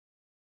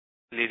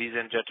Ladies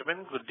and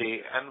gentlemen, good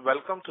day and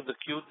welcome to the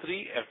Q3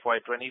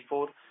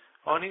 FY24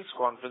 earnings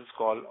conference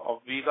call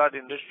of V-Guard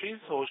Industries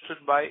hosted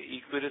by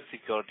Equirus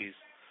Securities.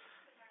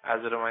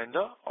 As a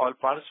reminder, all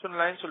participant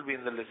lines will be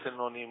in the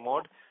listen-only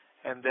mode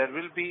and there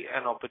will be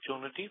an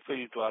opportunity for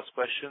you to ask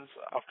questions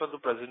after the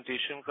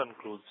presentation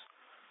concludes.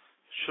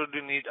 Should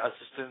you need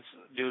assistance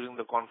during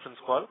the conference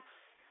call,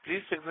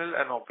 please signal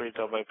an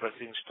operator by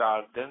pressing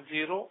star then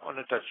 0 on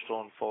a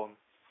touch-tone phone.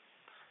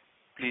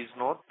 Please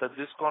note that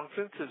this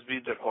conference is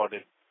being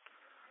recorded.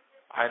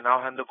 I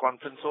now hand the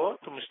conference over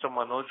to Mr.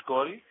 Manoj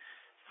Gori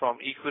from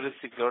Equirus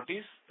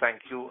Securities.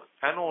 Thank you,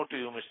 and over to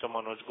you, Mr.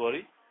 Manoj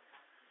Gori.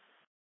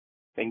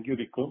 Thank you,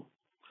 Rico.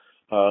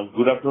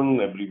 Good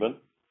afternoon, everyone.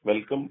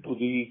 Welcome to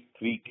the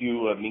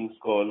 3Q earnings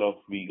call of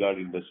V-Guard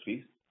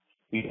Industries.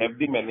 We have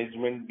the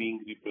management being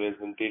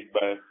represented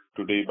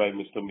today by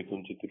Mr.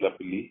 Mithun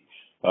Chittilapilly,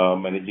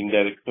 Managing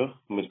Director,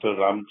 Mr.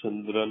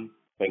 Ramchandran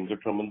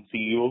Venkatraman,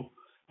 CEO,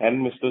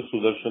 and Mr.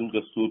 Sudarshan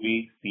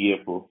Kasturi,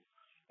 CFO.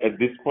 At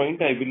this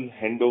point, I will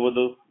hand over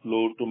the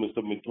floor to Mr.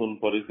 Mithun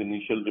for his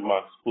initial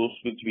remarks, post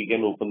which we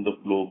can open the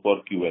floor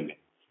for Q&A.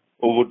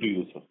 Over to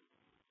you,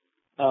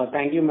 sir.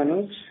 Thank you,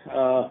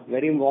 Manoj.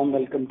 Very warm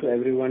welcome to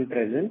everyone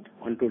present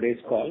on today's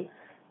call.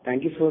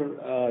 Thank you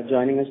for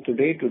joining us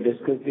today to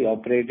discuss the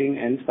operating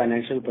and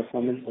financial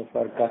performance of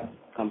our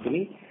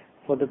company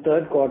for the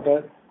third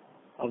quarter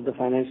of the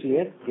financial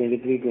year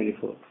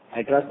 23-24.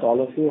 I trust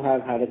all of you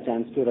have had a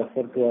chance to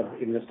refer to our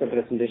investor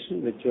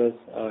presentation, which was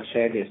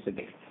shared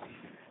yesterday.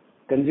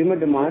 Consumer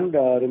demand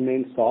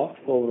remained soft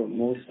for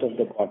most of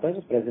the quarter,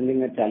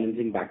 presenting a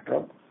challenging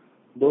backdrop,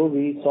 though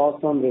we saw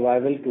some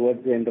revival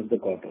towards the end of the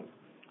quarter.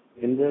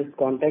 In this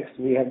context,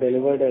 we have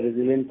delivered a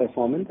resilient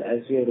performance as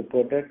we have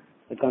reported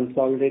a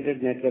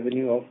consolidated net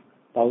revenue of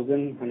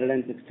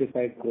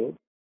 1,165 crore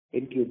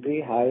in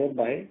Q3, higher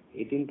by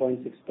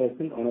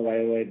 18.6% on a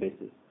YOY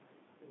basis.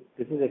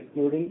 This is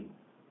excluding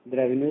the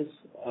revenues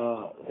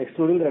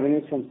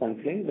from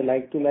Sunflame. The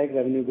like-to-like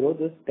revenue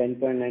growth is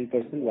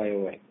 10.9%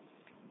 YOY.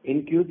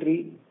 In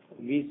Q3,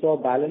 we saw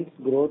balanced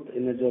growth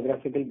in a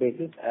geographical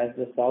basis as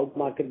the South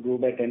market grew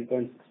by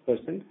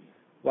 10.6%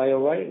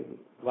 YOY,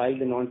 while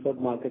the Non-South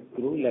markets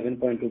grew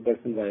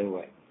 11.2%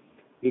 YOY.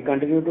 We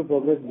continue to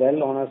progress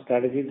well on our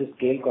strategy to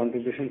scale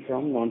contribution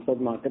from Non-South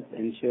markets,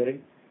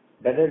 ensuring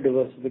better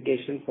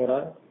diversification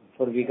for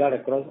V-Guard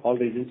across all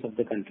regions of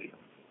the country.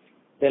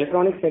 The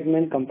electronic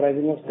segment,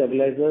 comprising of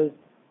stabilizers,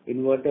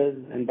 inverters,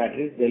 and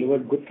batteries,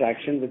 delivered good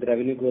traction with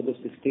revenue growth of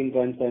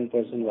 16.7%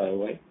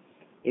 YOY.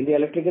 In the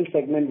electrical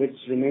segment, which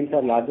remains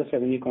our largest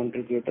revenue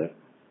contributor,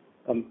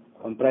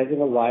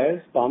 comprising of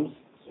wires, pumps,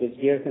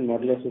 switchgears, and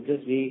modular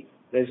switches, we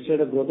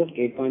registered a growth of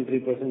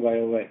 8.3%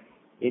 YOY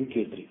in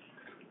Q3.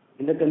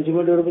 In the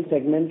consumer durable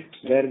segment,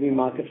 where we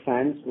market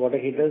fans, water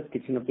heaters,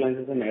 kitchen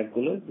appliances, and air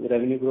coolers, the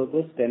revenue growth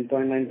was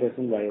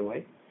 10.9%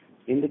 YOY.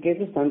 In the case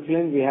of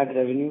Sunflame, we had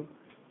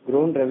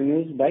grown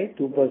revenues by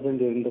 2%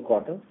 during the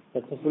quarter,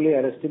 successfully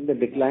arresting the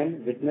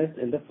decline witnessed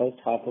in the first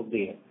half of the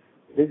year.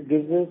 This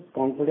gives us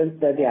confidence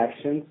that the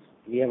actions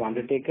we have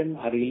undertaken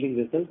are yielding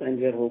results, and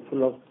we are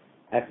hopeful of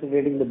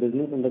accelerating the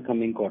business in the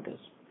coming quarters.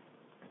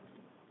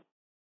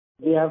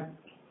 We have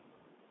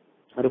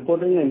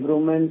reported an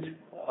improvement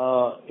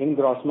in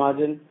gross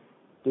margin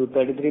to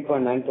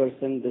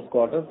 33.9% this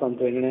quarter from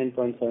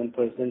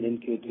 29.7% in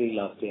Q3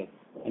 last year,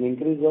 an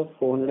increase of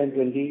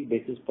 420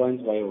 basis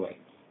points YOY.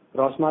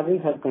 Gross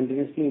margins have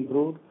continuously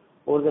improved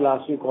over the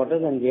last few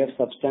quarters, and we have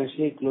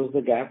substantially closed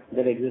the gap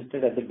that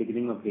existed at the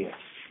beginning of the year.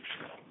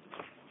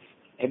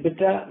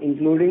 EBITDA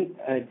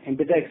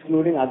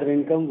excluding other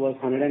income was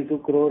 102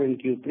 crore in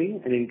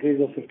Q3, an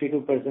increase of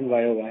 52%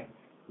 YOY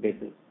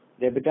basis.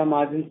 The EBITDA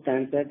margin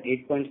stands at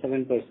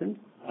 8.7%,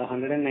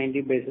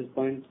 190 basis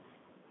points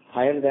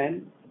higher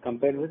than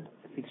compared with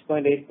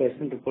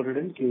 6.8% reported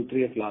in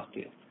Q3 of last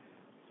year.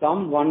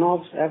 Some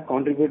one-offs have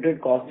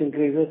contributed cost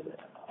increases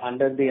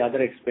under the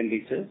other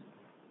expenditures.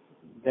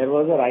 There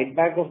was a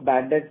write-back of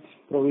bad debt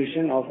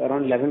provision of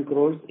around 11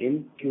 crores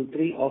in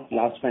Q3 of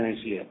last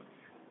financial year,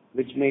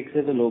 which makes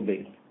it a low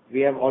base.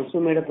 We have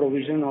also made a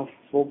provision of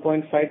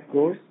 4.5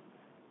 crores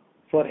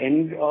for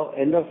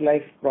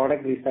end-of-life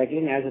product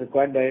recycling as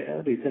required by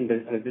a recent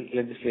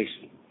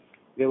legislation.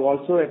 We have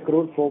also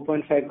accrued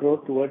 4.5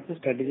 crore towards the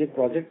strategic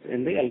projects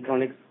in the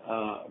electronics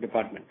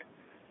department.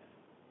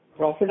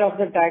 Profit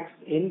after tax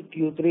in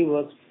Q3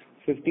 was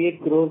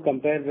 58 crore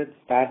compared with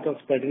PAT of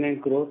 39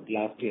 crore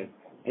last year,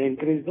 an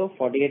increase of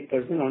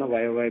 48% on a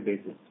YOY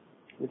basis.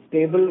 With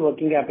stable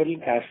working capital,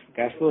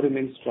 cash flow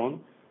remains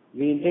strong.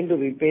 We intend to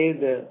repay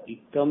the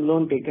term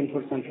loan taken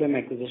for Sunflame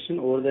acquisition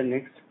over the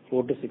next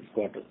 4 to 6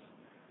 quarters.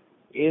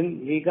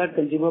 In V-Guard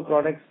Consumer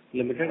Products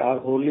Limited, our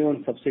wholly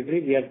owned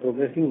subsidiary, we are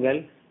progressing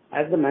well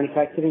as the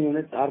manufacturing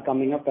units are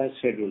coming up as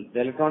scheduled.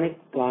 The electronics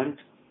plant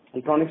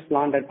at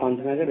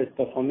Pantnagar is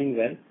performing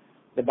well.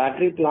 The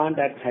battery plant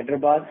at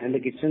Hyderabad and the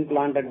kitchen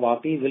plant at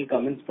Vapi will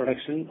commence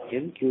production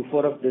in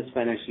Q4 of this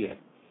financial year.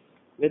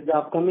 With the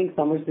upcoming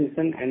summer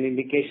season and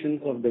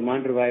indications of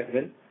demand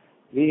revival,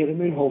 we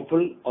remain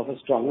hopeful of a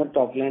stronger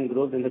top-line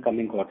growth in the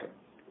coming quarter.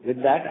 With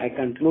that, I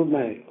conclude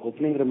my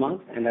opening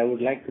remarks, and I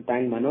would like to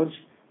thank Manoj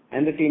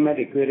and the team at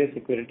Equirus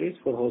Securities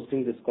for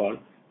hosting this call,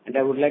 and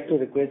I would like to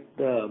request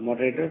the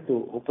moderator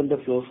to open the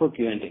floor for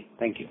Q&A.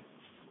 Thank you.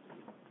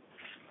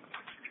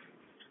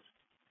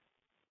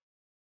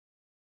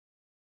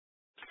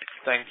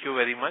 Thank you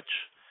very much.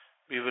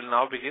 We will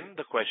now begin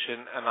the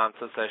question and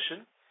answer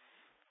session.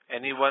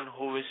 Anyone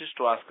who wishes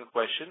to ask a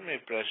question may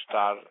press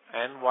star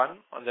and one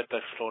on the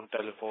touchtone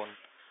telephone.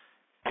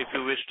 If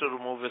you wish to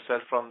remove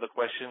yourself from the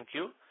question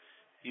queue,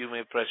 you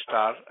may press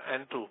star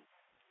and two.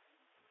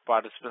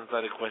 Participants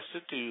are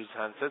requested to use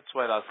handsets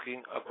while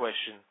asking a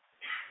question.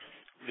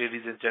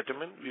 Ladies and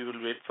gentlemen, we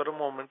will wait for a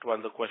moment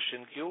while the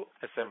question queue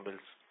assembles.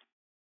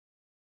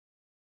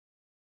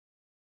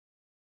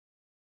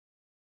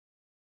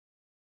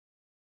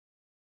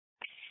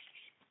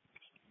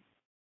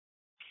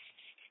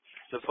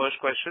 The first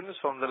question is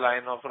from the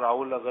line of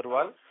Rahul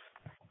Agarwal,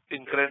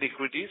 InCred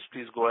Equities.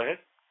 Please go ahead.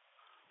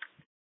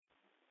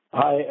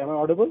 Hi, am I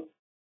audible?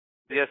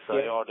 Yes, sir,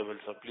 you're audible,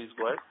 sir. Please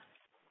go ahead.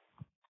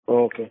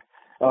 Okay.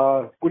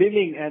 Good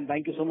evening, and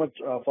thank you so much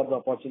for the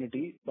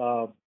opportunity.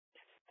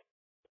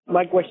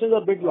 My questions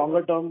are a bit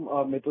longer term,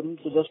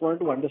 Mithun, so just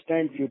wanted to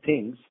understand a few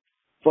things.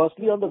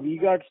 Firstly, on the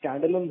V-Guard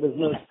standalone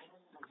business,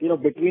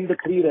 between the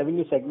three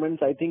revenue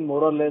segments, I think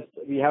more or less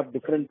we have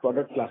different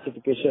product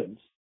classifications.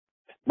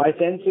 My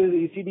sense is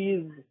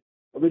ECDs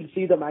will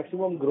see the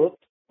maximum growth,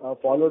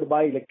 followed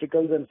by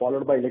electricals and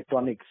followed by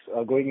electronics,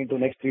 going into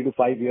next 3 to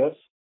 5 years.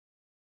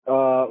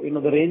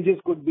 The ranges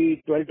could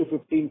be 12 to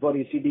 15 for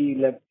ECD,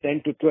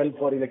 10 to 12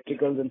 for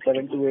electricals, and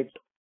 7 to 8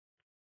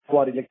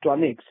 for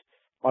electronics.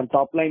 On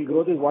top line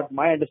growth is what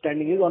my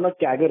understanding is on a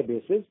CAGR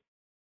basis.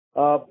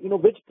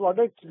 Which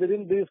products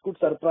within this could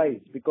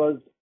surprise? Because,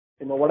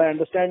 what I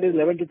understand is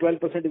 11 to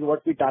 12% is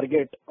what we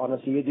target on a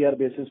CAGR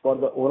basis for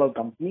the overall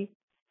company.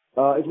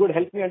 It would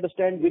help me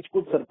understand which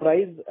could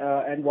surprise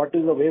and what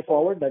is the way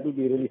forward. That will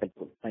be really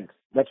helpful. Thanks.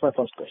 That's my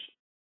first question.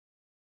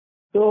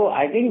 So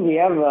I think we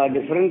have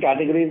different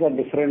categories at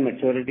different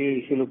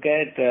maturity. If you look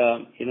at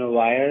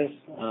wires,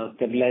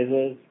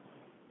 stabilizers,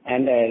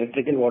 and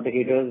electrical water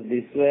heaters,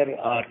 these were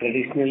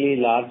traditionally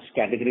large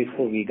categories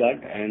for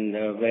V-Guard, and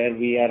where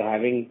we are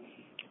having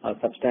a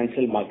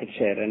substantial market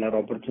share, and our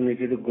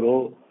opportunity to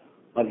grow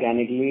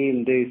organically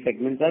in these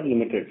segments are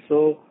limited.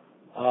 So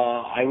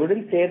I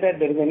wouldn't say that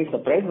there is any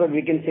surprise, but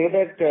we can say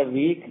that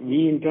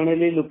we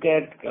internally look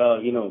at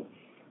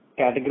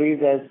categories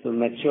as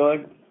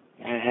matured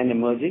and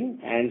emerging,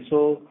 and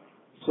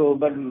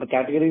but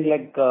categories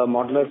like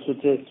modular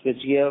switches,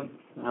 switchgear,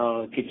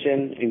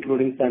 kitchen,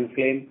 including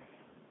Sunflame,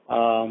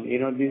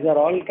 these are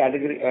all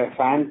category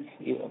fans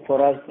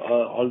for us.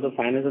 Although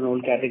fan is an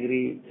old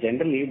category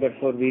generally, but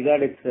for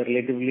V-Guard it's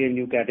relatively a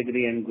new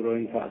category and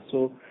growing fast.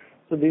 So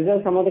these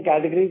are some of the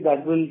categories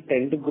that will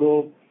tend to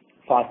grow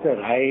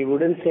faster. I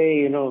wouldn't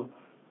say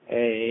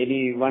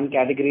any one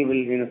category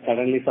will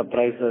suddenly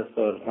surprise us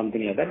or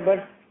something like that,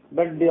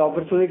 but the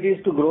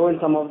opportunities to grow in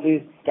some of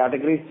these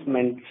categories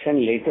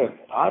mentioned later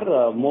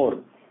are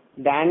more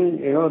than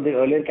the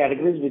earlier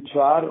categories, which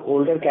are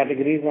older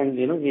categories, and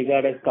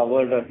V-Guard has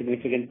covered a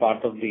significant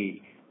part of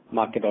the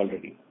market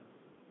already.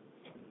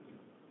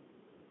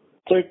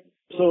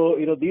 So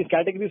these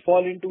categories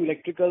fall into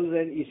electricals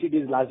and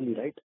ECDs largely,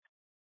 right?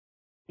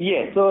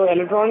 Yes. So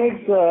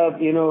electronics, there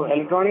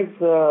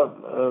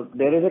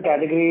is a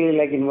category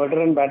like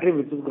inverter and battery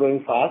which is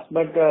growing fast,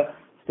 but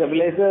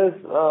stabilizers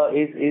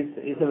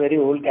is a very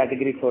old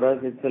category for us.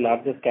 It's the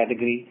largest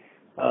category.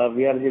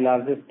 We are the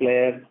largest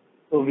player,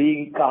 so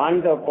we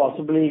can't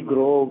possibly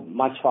grow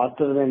much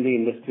faster than the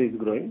industry is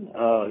growing.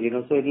 So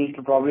it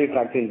will probably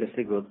track the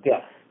industry growth.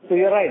 Yeah. So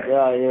you're right.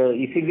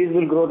 ECDs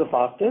will grow the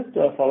fastest,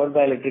 followed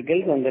by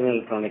electricals and then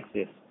electronics.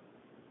 Yes.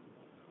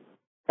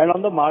 And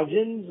on the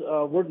margins,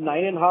 would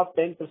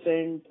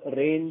 9.5-10%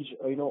 range,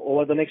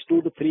 over the next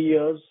 2 to 3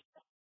 years,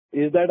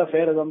 is that a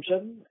fair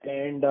assumption?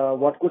 And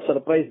what could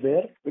surprise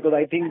there? Because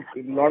I think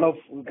a lot of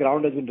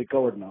ground has been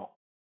recovered now.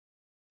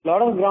 A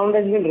lot of ground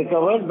has been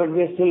recovered, but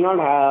we still not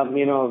have,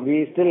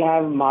 we still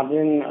have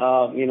margin,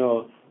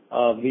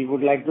 we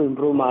would like to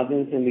improve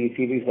margins in the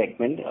ECD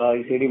segment.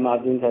 ECD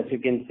margins, as you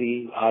can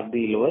see, are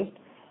the lowest.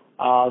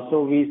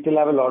 So we still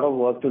have a lot of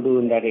work to do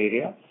in that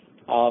area.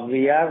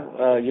 We have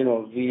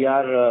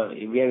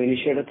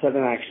initiated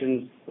certain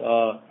actions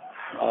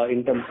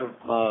in terms of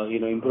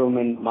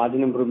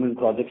margin improvement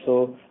projects.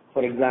 So,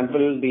 for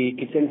example, the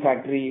kitchen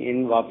factory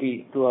in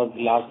Vapi to a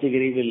large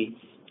degree will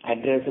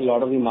address a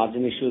lot of the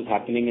margin issues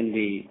happening in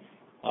the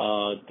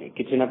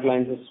kitchen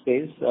appliances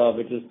space,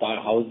 which is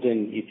housed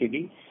in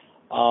ECD.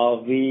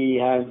 We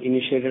have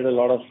initiated a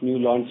lot of new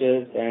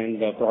launches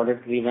and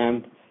product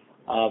revamp,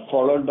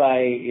 followed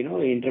by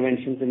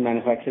interventions in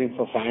manufacturing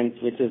for fans,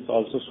 which is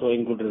also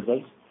showing good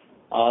results.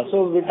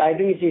 So I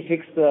think if we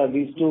fix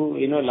these two,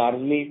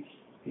 largely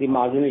the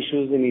margin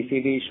issues in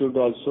ECD should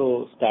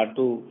also start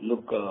to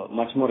look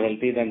much more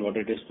healthy than what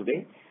it is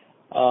today.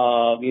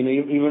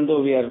 Even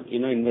though we are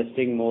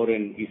investing more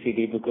in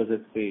ECD because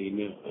it's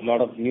a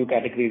lot of new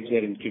categories we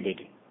are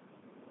incubating.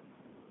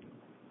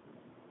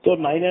 So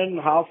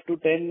 9.5 to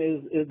 10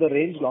 is the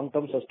range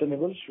long-term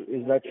sustainable?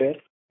 Is that fair?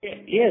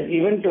 Yes.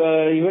 Even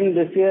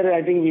this year,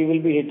 I think we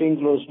will be hitting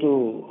close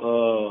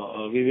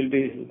to, we will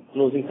be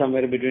closing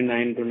somewhere between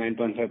 9 to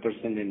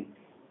 9.5% in,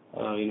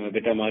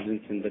 EBITDA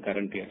margins in the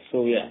current year.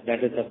 So yeah,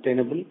 that is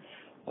sustainable.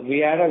 We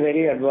had a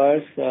very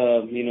adverse,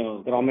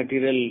 raw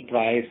material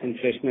price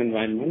inflation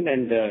environment,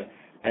 and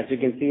as you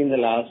can see in the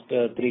last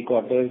 3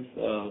 quarters,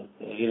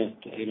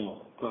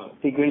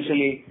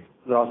 sequentially,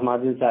 gross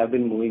margins have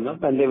been moving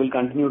up, and they will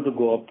continue to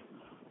go up,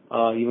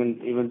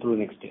 even through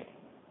next year.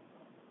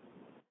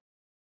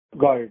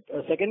 Got it.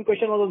 Second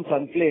question was on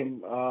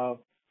Sunflame.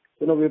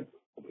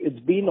 It's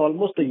been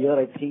almost a year,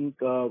 I think,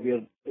 we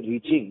are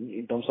reaching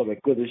in terms of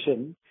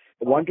acquisition.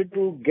 I wanted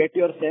to get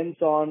your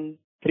sense on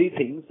 3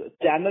 things.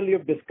 Channel,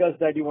 you've discussed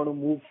that you want to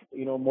move,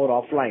 more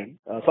online,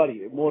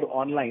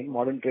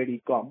 modern trade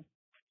e-com.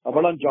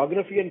 But on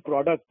geography and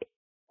product,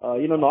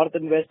 North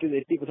and West is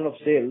 80% of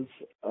sales.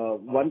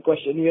 One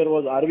question here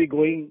was, are we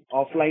going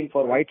offline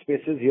for white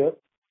spaces here?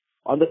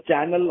 On the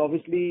channel,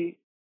 obviously,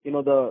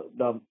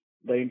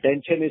 the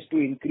intention is to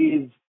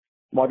increase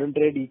modern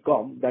trade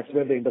e-com. That's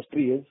where the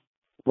industry is.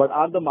 But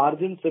are the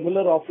margins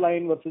similar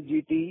offline versus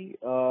GT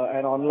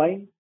and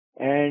online?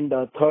 And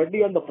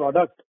thirdly, on the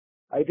product,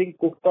 I think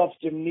cooktops,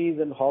 chimneys,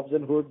 and hobs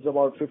and hoods,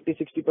 about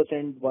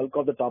 50-60% bulk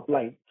of the top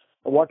line.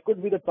 What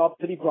could be the top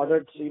 3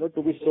 products,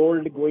 to be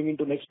sold going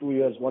into next 2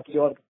 years? What's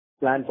your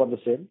plan for the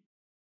same?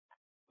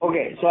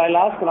 Okay, so I'll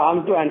ask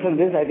Ram to answer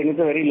this. I think it's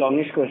a very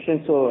longish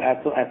question, so as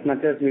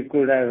much as we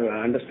could have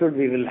understood,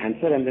 we will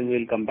answer, and then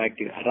we'll come back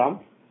to you. Ram?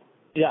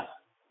 Yeah.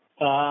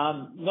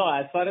 No,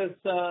 as far as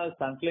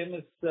Sunflame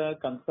is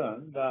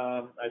concerned,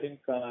 I think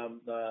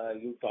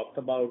you talked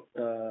about,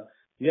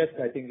 yes,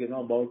 I think,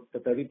 about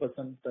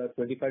 30%,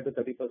 25 to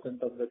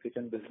 30% of the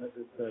kitchen business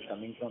is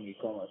coming from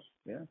e-commerce.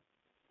 Yeah.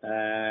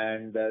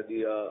 And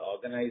the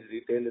organized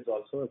retail is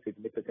also a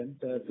significant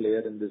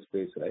player in this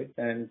space, right?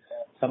 And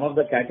some of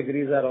the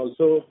categories are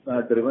also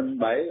driven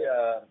by,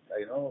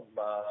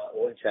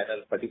 own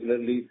channel,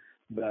 particularly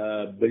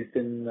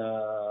built-in,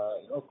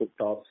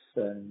 cooktops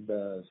and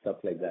stuff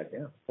like that,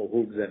 yeah, for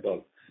hoods and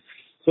all.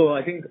 So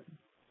I think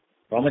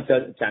from a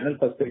channel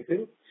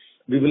perspective,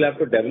 we will have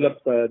to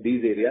develop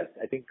these areas.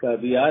 I think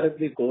we are in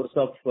the course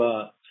of,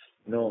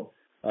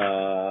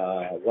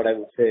 what I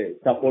would say,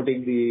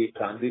 supporting the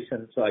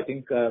transition. So I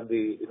think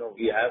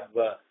we have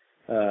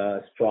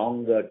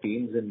strong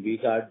teams in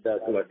V-Guard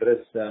to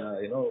address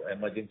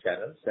emerging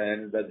channels,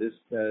 and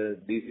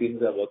these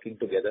teams are working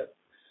together.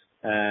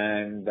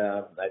 And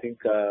I think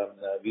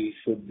we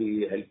should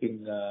be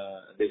helping.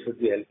 They should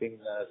be helping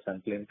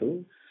Sunflame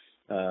to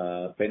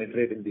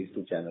penetrate in these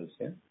 2 channels.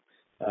 Yeah.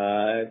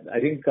 I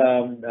think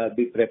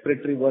the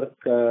preparatory work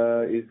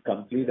is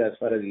complete as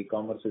far as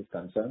e-commerce is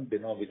concerned,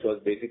 which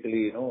was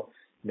basically,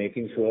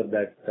 making sure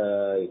that,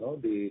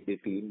 the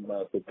team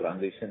could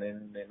transition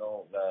in,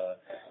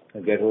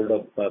 get hold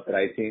of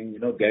pricing,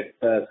 get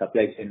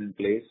supply chain in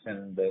place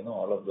and,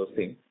 all of those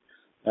things.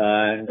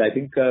 And I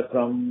think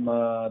from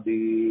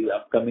the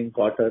upcoming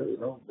quarter,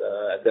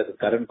 the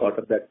current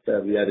quarter that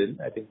we are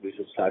in, I think we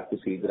should start to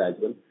see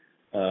gradual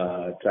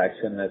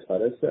traction as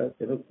far as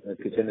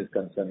kitchen is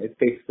concerned. It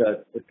takes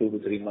 2 to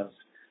 3 months.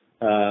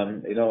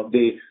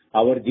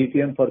 Our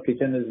GTM for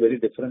kitchen is very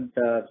different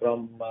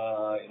from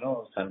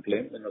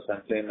Sunflame.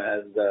 Sunflame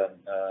has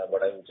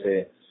what I would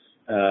say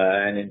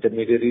an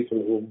intermediary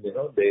through whom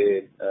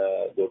they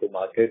go to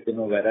market.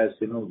 Whereas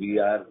we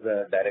are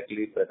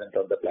directly present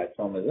on the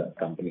platform as a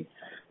company.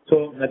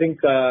 So I think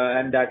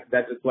and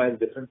that requires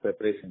different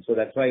preparation. So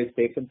that's why it's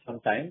taken some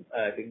time,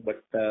 I think.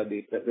 But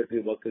the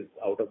preparatory work is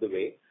out of the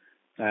way.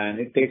 And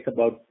it takes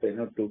about 2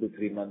 to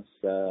 3 months,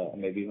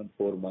 maybe even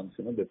 4 months,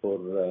 before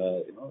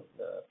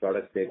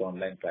products take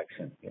online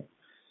traction. Yeah.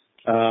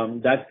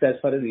 That's as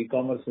far as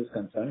e-commerce is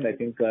concerned. I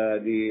think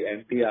the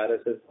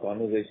MT-RSS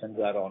conversations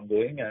are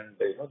ongoing, and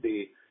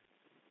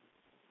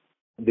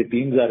the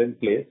teams are in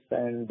place,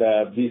 and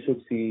we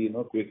should see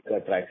quick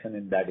traction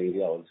in that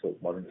area also,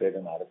 modern trade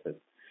and RSS.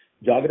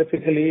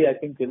 Geographically, I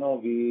think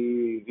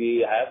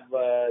we have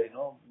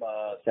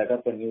set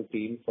up a new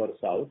team for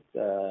South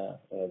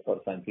for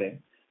Sunflame.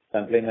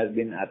 Sunflame has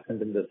been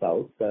absent in the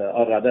South,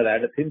 or rather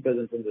had a thin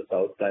presence in the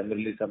South,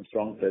 primarily some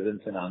strong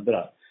presence in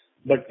Andhra,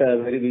 but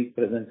very weak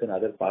presence in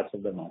other parts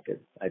of the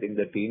market. I think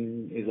the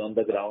team is on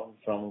the ground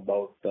from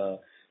about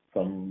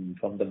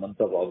from the month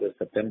of August,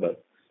 September,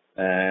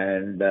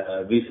 and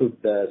we should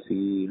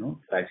see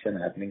traction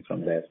happening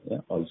from there,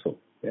 yeah, also.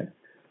 Yeah.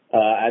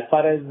 As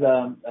far as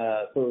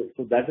so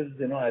that is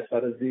as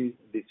far as the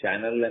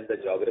channel and the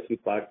geography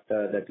part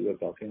that you were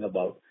talking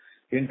about.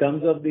 In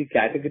terms of the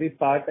category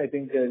part, I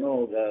think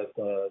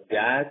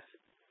gas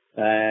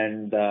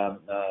and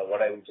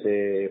what I would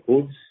say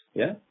hoods,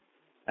 yeah,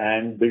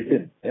 and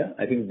built-in, yeah.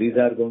 I think these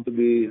are going to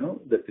be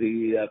the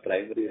 3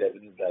 primary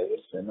revenue drivers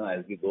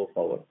as we go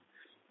forward.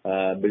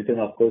 Built-in,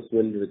 of course,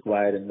 will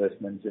require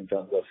investments in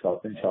terms of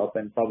shop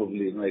and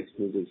probably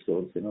exclusive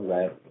stores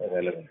where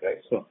relevant,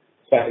 right? So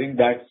I think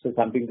that's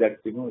something that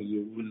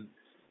you will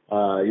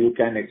you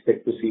can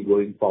expect to see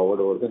going forward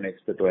over the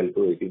next 12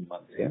 to 18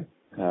 months.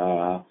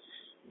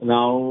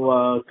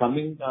 Now,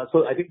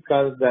 so I think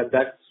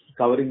that's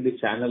covering the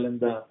channel and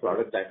the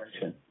product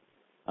dimension.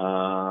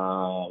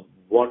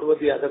 What were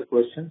the other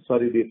questions?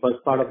 Sorry, the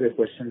first part of your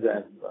questions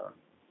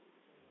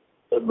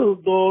So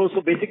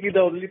basically,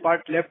 the only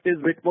part left is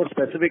a bit more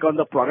specific on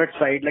the product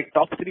side, like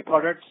top 3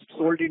 products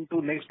sold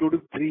into next 2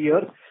 to 3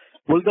 years.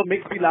 Will the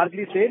mix be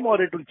largely same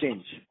or it will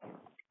change?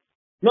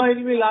 No, it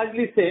will be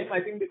largely same. I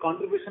think the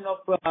contribution of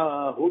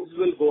hoods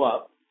will go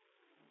up.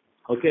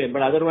 Okay,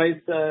 but otherwise,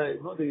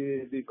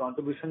 the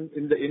contribution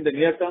in the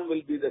near term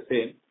will be the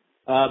same.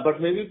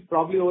 But maybe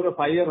probably over a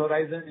 5-year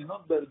horizon,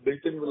 the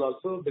built-in will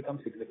also become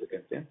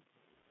significant.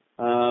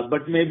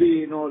 But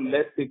maybe,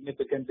 less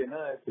significant in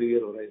a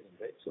 3-year horizon,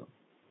 right? So.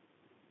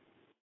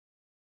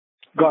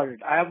 Got it.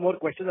 I have more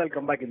questions. I'll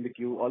come back in the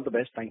queue. All the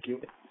best. Thank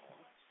you.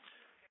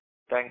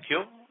 Thank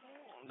you.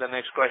 The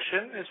next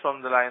question is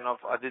from the line of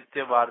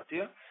Aditya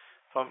Bhartiya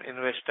from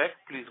Investec.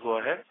 Please go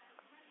ahead.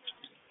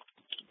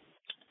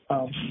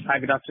 Hi,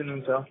 good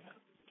afternoon, sir.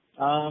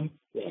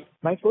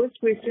 My first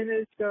question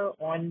is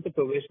on the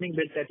provisioning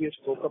bit that you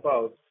spoke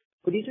about.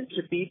 Could you just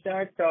repeat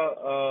that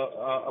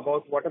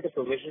about what are the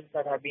provisions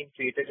that have been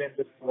created in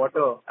this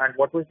quarter, and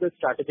what was the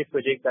strategic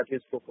project that you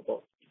spoke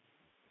about?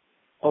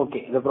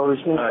 Okay. The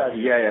provisioning.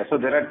 So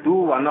there are 2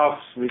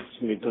 one-offs which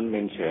Mithun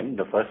mentioned.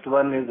 The first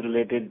one is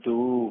related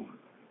to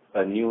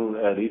a new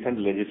recent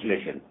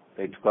legislation.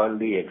 It's called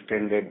the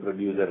Extended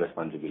Producer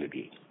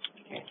Responsibility.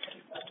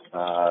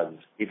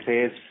 It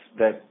says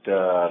that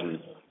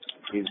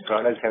these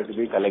products have to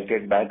be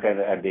collected back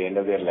at the end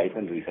of their life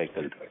and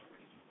recycled.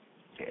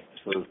 Okay.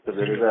 So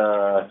there is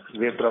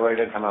we have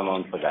provided some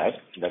amount for that.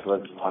 That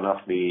was one of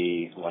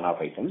the one-off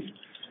items.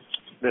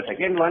 The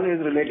second one is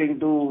relating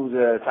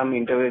to some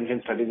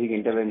strategic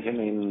intervention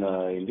in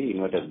the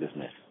inverters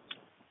business.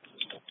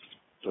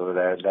 So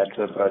that's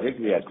a project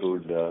we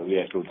accrued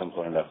some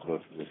 4.5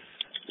 crores this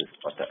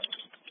quarter.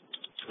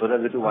 So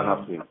that's the 2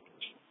 one-off things.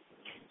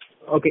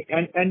 Okay,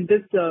 and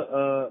this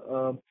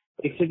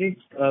extended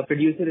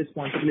producer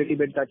responsibility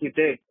bit that you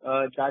did,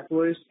 that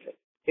was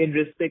in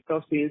respect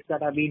of sales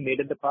that have been made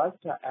in the past.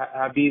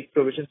 Have these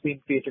provisions been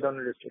created on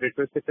a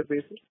retrospective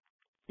basis?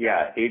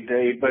 Yeah,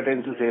 it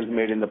pertains to sales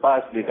made in the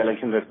past. The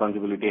collection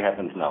responsibility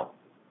happens now.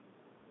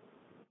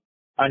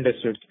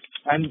 Understood.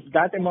 And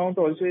that amount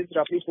also is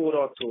roughly 4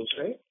 odd crores,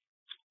 right?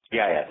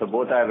 Yeah. So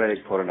both are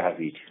very 4.5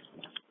 each.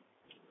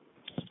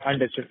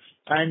 Understood.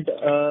 And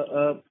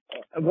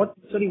what's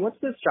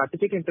the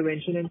strategic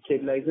intervention in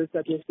stabilizers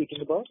that you're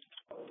speaking about?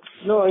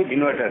 No,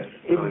 inverters.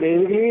 It's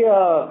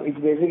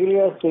basically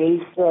a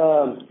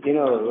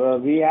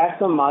sales. We had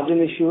some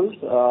margin issues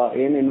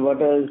in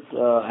inverters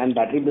and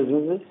battery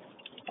businesses,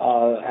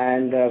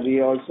 and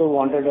we also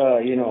wanted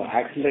a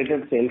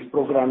accelerated sales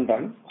program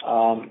done.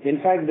 In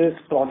fact, this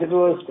project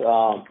was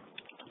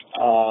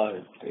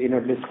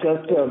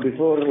discussed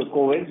before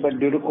COVID, but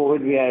due to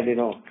COVID, we had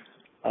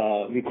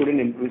we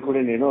couldn't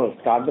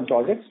start the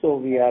project, so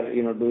we are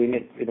doing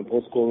it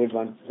post COVID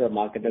once the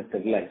market has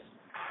stabilized.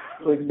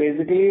 So it's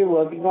basically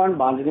working on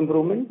margin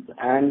improvements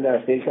and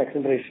sales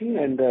acceleration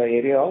in the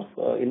area of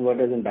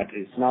inverters and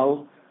batteries.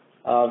 Now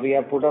we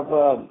have put up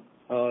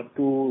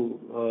 2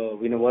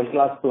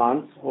 world-class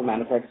plants for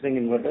manufacturing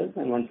inverters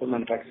and 1 for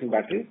manufacturing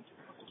batteries.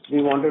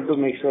 We wanted to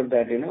make sure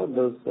that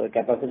those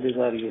capacities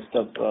are used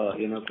up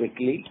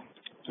quickly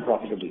and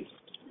profitably.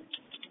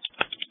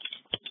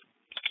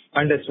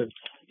 Understood.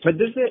 But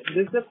this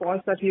is the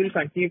cost that you will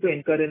continue to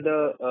incur in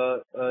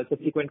the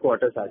subsequent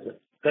quarters as well,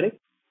 correct?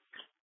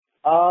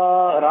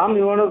 Ram,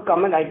 you want to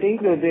comment? I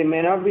think they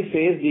may not be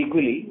phased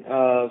equally.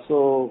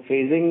 So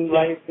phasing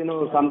wise,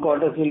 some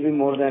quarters will be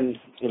more than,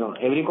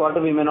 every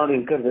quarter we may not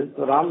incur this.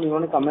 So Ram, you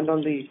want to comment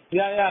on the...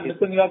 Yeah,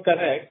 Mithun, you are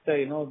correct.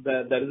 There is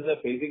a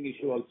phasing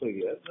issue also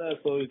here.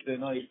 So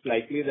it's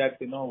likely that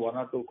 1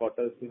 or 2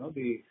 quarters, the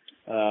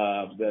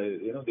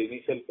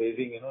initial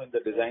phasing, in the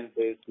design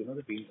phase,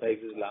 the team size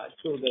is large,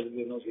 so there is,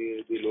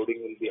 the loading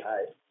will be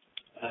high.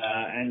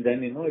 And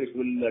then, it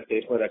will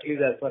taper, at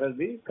least as far as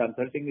the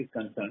consulting is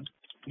concerned.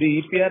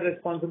 The EPR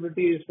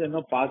responsibility is,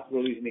 past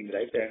provisioning,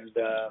 right? And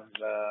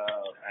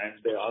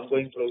the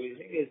ongoing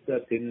provisioning is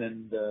thin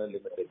and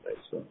limited,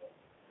 right? So.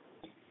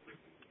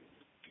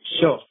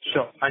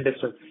 Sure.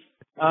 Understood.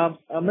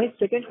 My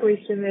second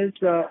question is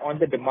on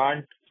the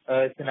demand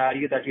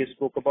scenario that you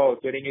spoke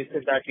about, wherein you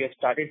said that you have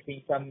started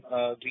seeing some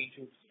green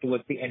shoots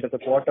towards the end of the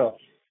quarter.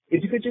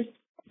 If you could just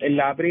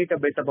elaborate a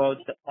bit about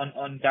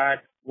on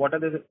that, what are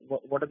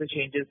the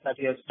changes that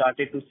you have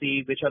started to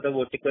see? Which are the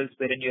verticals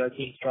wherein you are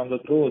seeing stronger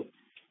growth?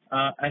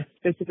 And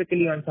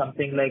specifically on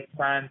something like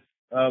fans,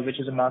 which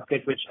is a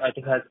market which I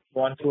think has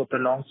gone through a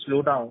prolonged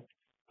slowdown.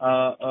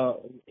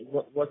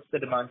 What's the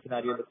demand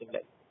scenario looking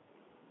like?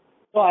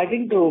 So I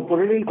think to put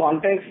it in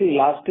context,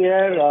 last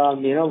year,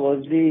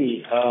 was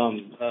the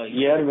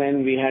year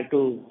when we had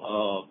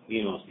to,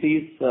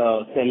 cease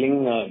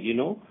selling,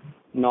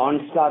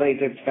 non-star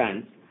rated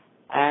fans.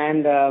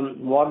 And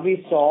what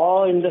we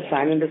saw in the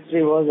fan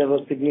industry was there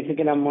was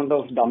significant amount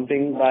of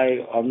dumping by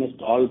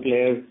almost all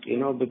players,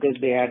 because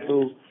they had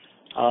to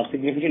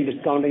significant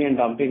discounting and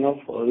dumping of,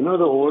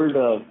 the old,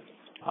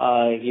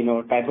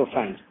 type of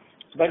fans.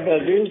 But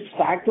this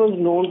fact was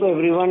known to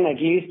everyone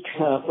at least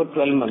for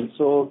 12 months.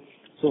 So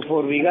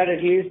for V-Guard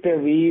at least,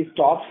 we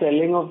stopped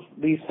selling of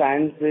these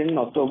fans in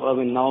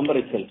November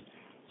itself.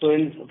 So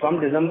from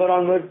December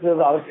onwards,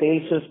 our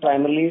sales was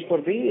primarily for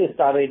the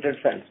star-rated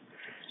fans.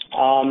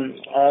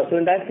 So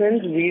in that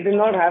sense, we did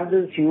not have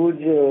this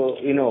huge,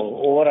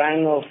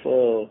 overhang of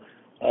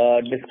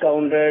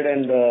discounted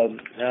and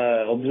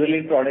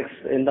obsolete products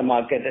in the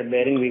market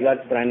bearing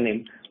V-Guard's brand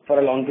name for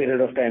a long period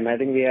of time. I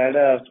think we had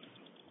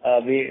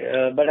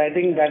but I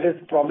think that is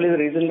probably the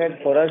reason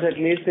that for us, at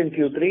least in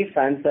Q3,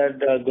 fans had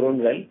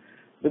grown well,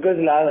 because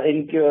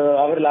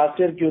our last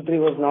year Q3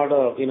 was not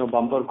a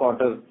bumper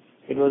quarter;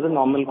 it was a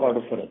normal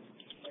quarter for us.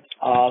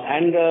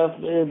 And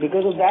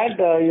because of that,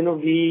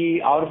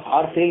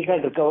 our sales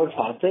had recovered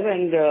faster,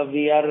 and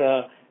we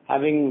are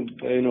having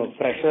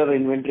fresher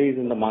inventories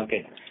in the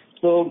market.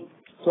 So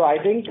I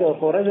think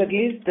for us at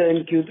least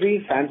in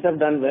Q3, fans have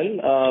done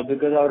well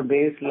because our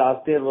base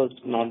last year was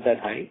not that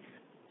high.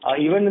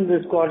 Even in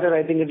this quarter,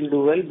 I think it will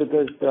do well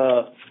because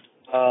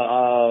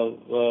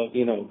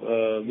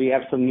we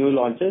have some new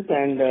launches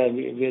and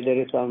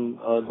there is some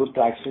good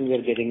traction we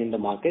are getting in the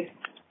market.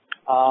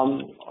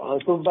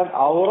 But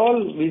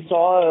overall, we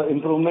saw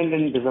improvement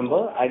in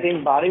December. I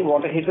think barring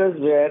water heaters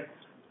where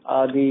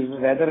the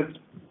weather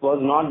was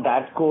not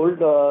that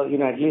cold,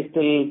 at least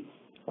till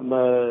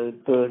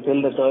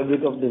the third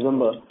week of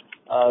December,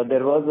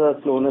 there was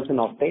a slowness in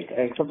offtake.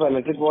 Except for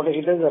electric water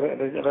heaters,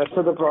 the rest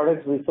of the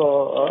products we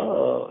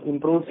saw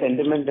improved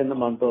sentiment in the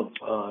month of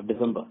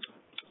December.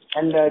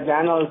 And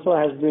Jan also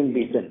has been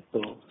decent.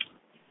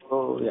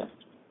 So yeah.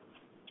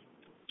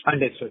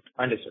 Understood.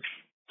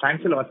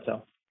 Thanks a lot,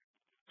 sir.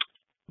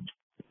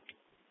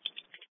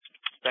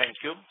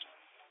 Thank you.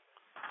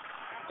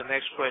 The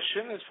next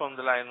question is from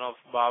the line of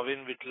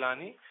Bhavin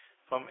Vitlani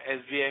from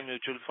SBI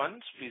Mutual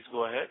Funds. Please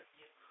go ahead.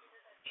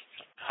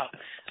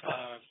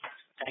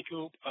 Thank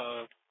you.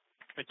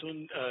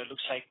 Mithun,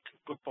 looks like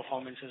good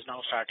performance is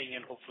now starting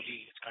and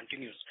hopefully it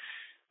continues.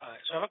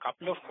 So I have a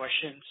couple of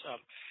questions.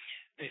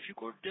 If you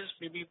could just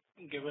maybe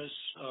give us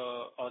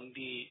on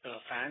the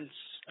fans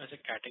as a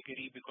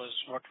category, because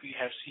what we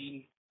have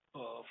seen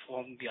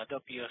from the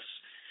other peers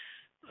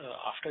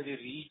after they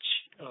reach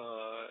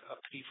a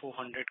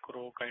 300-400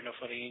 crore kind of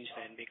a range,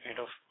 then they kind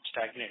of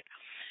stagnate.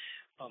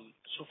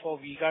 So for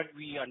V-Guard,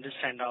 we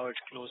understand now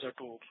it's closer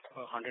to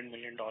 $100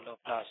 million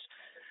plus.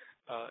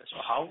 So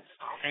how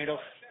kind of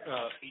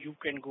you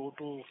can go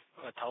to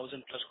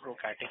 1,000+ crore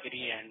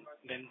category and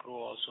then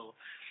grow also?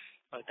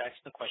 That's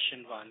the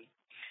question one.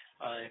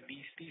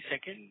 The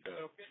second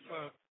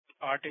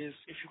part is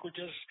if you could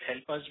just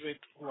help us with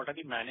what are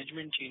the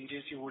management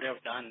changes you would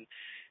have done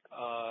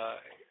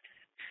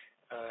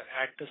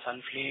at the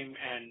Sunflame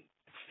and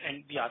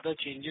the other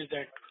changes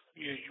that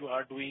you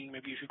are doing.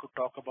 Maybe if you could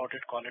talk about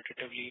it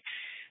qualitatively,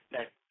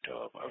 that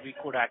we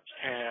could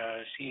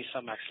see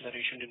some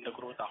acceleration in the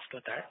growth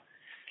after that.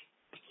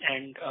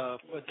 And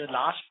the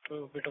last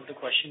bit of the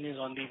question is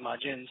on the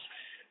margins.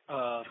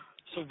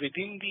 So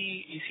within the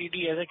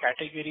ECD as a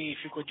category,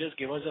 if you could just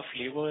give us a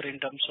flavor in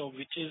terms of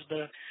which is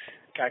the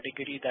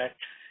category that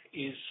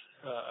is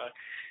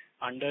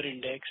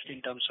under-indexed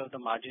in terms of the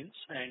margins,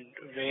 and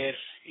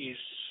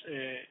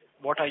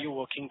what are you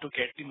working to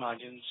get the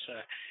margins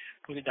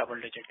to the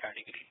double-digit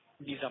category?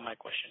 These are my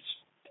questions.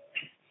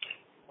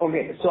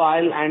 Okay, so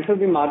I'll answer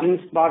the margins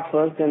part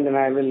first, and then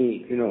I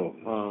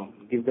will,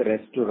 give the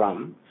rest to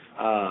Ram.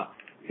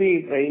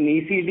 See, in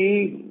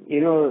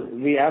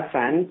ECD, we have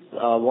fans,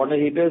 water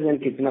heaters,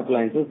 and kitchen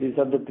appliances. These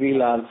are the three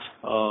large,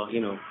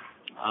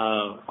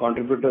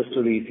 contributors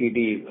to the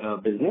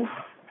ECD business.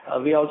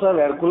 We also have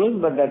air coolers,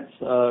 but that's,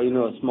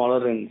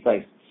 smaller in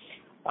size.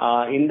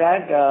 In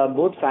that,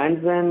 both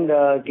fans and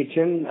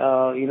kitchen,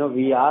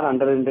 we are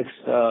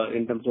under-indexed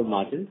in terms of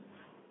margins.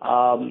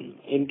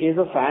 In case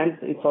of fans,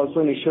 it's also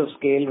an issue of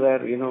scale where,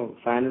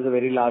 fan is a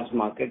very large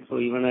market. So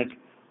even at,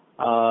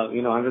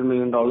 $100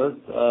 million,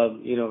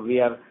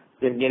 we're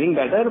getting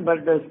better,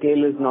 but the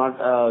scale is not,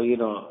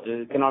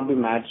 it cannot be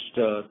matched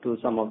to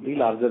some of the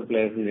larger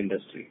players in the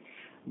industry.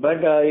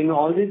 But in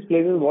all these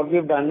places, what we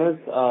have done is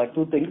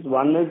two things.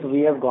 One is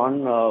we have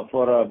gone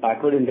for a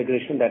backward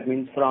integration. That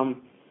means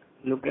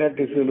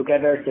if you look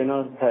at us,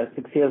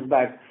 6 years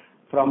back,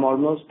 from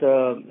almost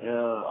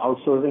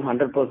outsourcing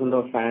 100%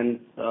 of fans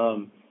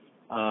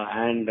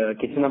and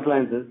kitchen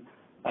appliances,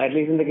 at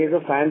least in the case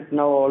of fans,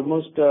 now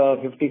almost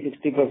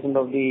 50-60%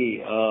 of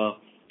the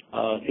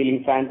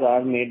ceiling fans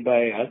are made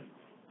by us,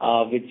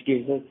 which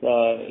gives us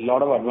a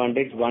lot of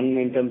advantage. One,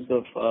 in terms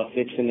of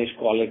fit finish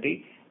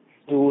quality.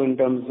 Two, in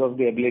terms of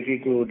the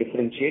ability to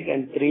differentiate.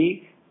 And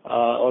three,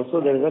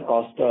 also there is a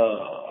cost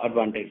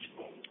advantage.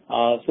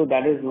 So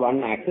that is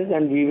one axis,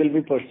 and we will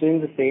be pursuing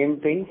the same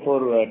thing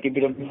for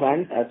TPW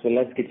fans as well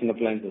as kitchen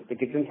appliances. The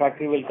kitchen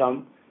factory will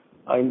come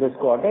in this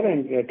quarter,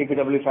 and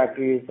TPW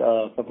factory is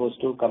supposed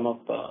to come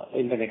up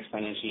in the next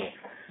financial year.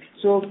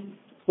 So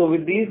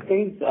with these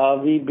things,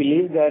 we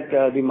believe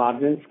that the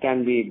margins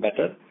can be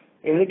better.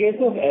 In the case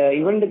of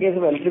even in the case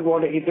of electric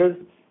water heaters,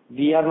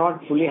 we are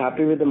not fully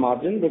happy with the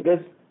margin because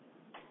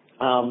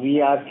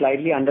we are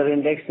slightly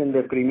under-indexed in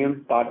the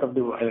premium part of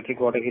the electric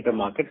water heater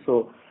market.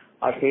 So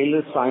our sale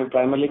is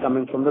primarily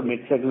coming from the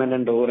mid-segment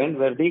and lower end,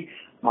 where the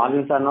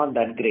margins are not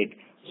that great.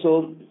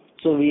 So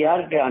we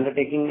are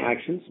undertaking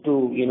actions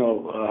to,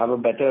 have a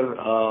better,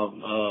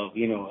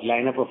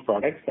 lineup of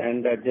products.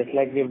 And just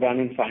like we've done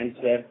in fans,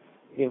 where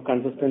we have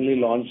consistently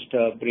launched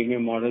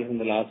premium models in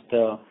the last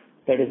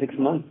 36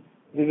 months,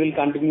 we will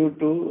continue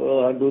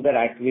to do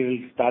that. We will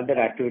start that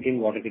activity in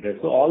water heaters.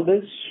 So all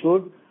this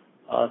should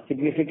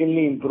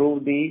significantly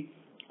improve the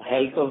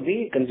health of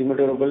the consumer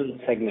durable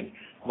segment.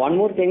 One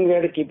more thing we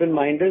have to keep in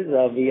mind is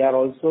we are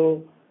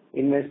also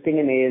investing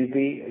in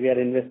A&P. We are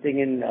investing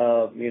in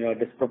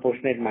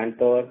disproportionate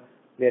manpower.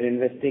 We are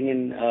investing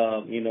in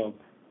a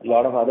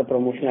lot of other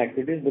promotional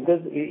activities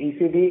because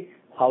ECD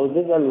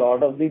houses a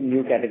lot of the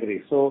new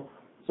categories. So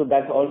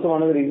that's also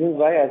one of the reasons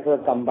why, as a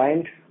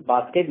combined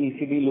basket,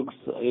 ECD looks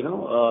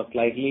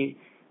slightly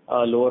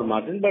lower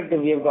margin. But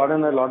we have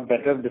gotten a lot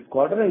better this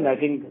quarter, and I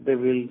think they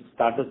will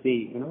start to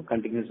see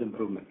continuous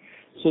improvement.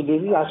 So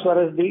this is as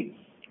far as the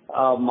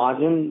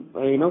margin,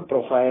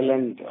 profile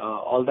and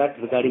all that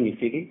regarding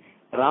ECD.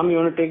 Ram, you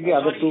want to take the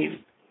other two?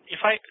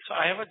 So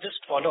I have a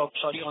just follow-up,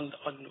 sorry, on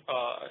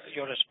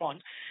your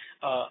response.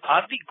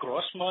 Are the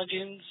gross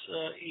margins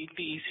in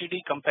the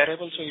ECD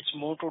comparable? So it's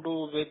more to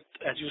do with,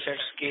 as you said,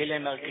 scale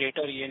and a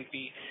greater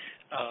E&P.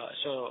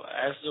 So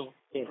as the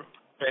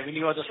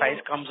revenue or the size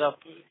comes up,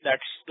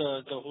 that's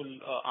the whole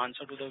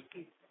answer to the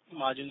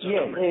margins?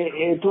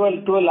 Yes, to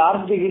a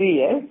large degree,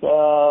 yes.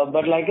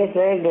 But like I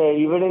said,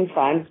 even in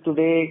fans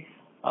today,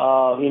 60%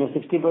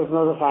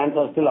 of the fans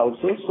are still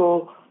outsourced.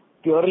 So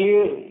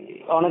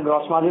purely on a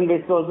gross margin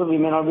basis also, we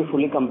may not be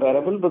fully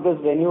comparable, because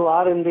when you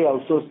are in the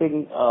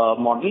outsourcing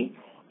model,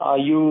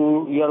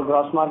 your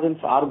gross margins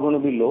are going to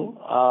be low.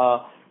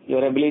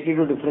 Your ability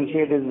to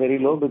differentiate is very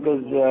low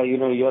because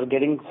you are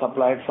getting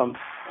supplied from.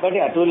 But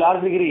yeah, to a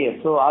large degree, yes.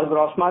 So our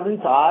gross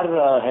margins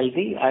are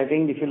healthy. I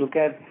think if you look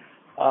at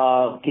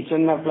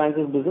kitchen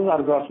appliances business,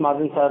 our gross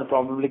margins are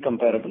probably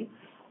comparable.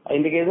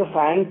 In the case of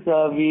fans,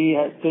 we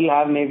still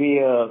have maybe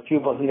a few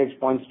percentage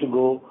points to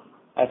go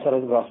as far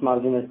as gross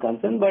margin is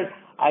concerned. But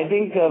I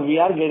think we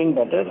are getting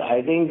better.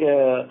 I think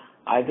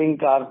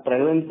our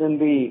presence in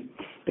the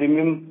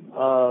premium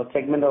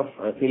segment of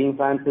ceiling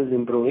fans is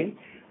improving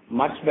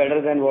much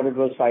better than what it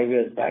was 5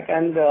 years back.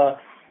 And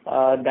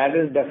that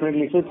is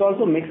definitely, so it's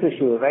also a mixed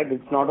issue, right?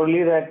 It's not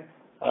only that,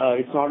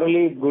 it's not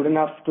only good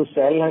enough to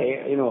sell,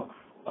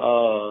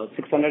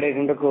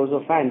 600-800 crores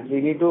of fans.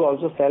 We need to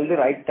also sell the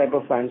right type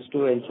of fans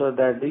to ensure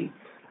that the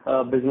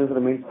business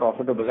remains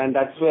profitable. And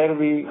that's where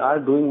we are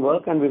doing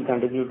work and will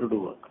continue to do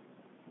work.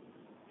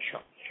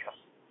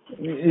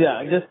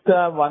 Yeah, just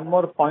one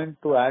more point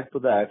to add to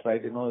that,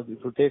 right? If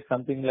you take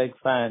something like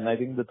fan, I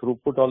think the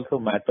throughput also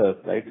matters,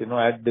 right?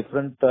 At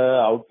different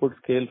output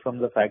scale from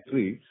the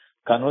factory,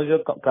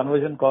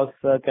 conversion costs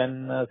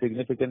can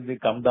significantly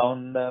come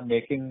down,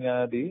 making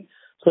the.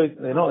 So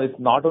it's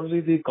not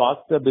only the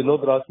cost below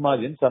gross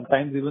margin,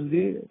 sometimes even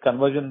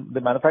the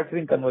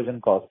manufacturing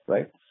conversion costs,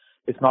 right?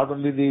 It's not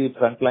only the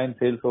frontline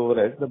sales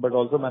overhead, but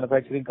also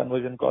manufacturing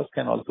conversion costs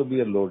can also be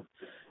a load.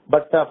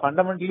 But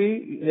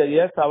fundamentally,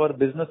 yes, our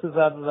businesses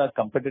are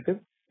competitive,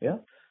 yeah,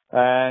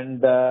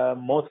 and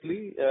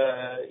mostly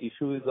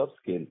issue is of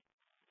scale.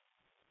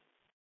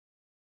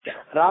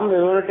 Ram,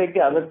 you want to take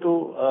the other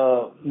two?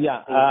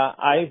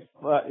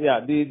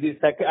 The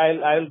second,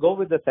 I'll go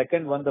with the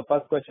second one. The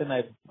first question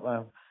I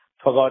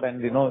forgot,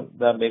 and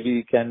maybe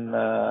you can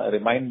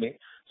remind me.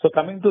 So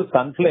coming to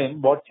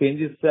Sunflame, what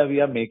changes we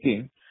are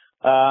making?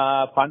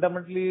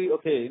 Fundamentally,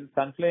 okay, in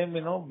Sunflame,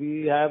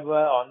 we have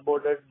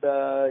onboarded,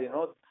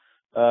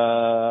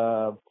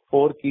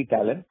 4 key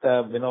talent.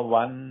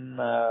 One,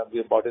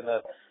 we brought in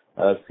a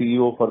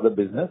CEO for the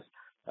business.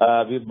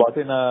 We brought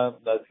in a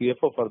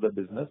CFO for the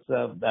business,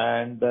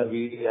 and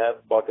we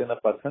have brought in a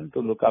person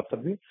to look after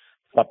the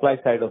supply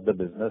side of the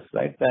business,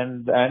 right?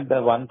 And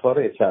one for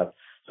HR.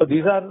 So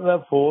these are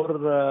the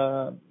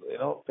 4,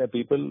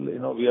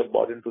 people, we have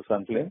brought into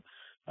Sunflame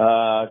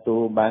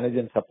to manage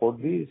and support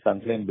the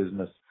Sunflame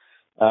business.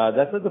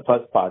 That was the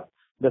first part.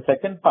 The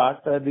second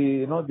part,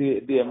 the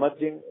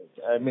emerging,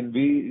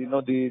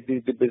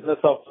 the business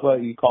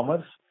of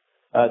e-commerce,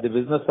 the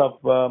business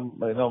of,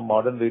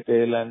 modern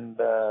retail and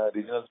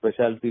regional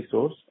specialty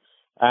stores,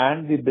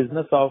 and the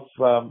business of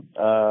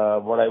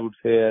what I would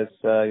say as,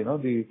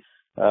 the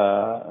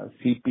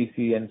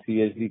CPC and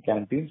CSD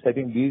canteens. I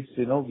think these,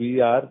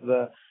 we are,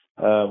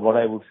 what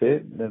I would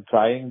say,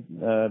 trying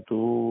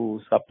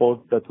to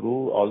support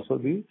through also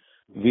the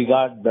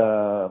V-Guard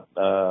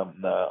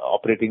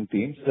operating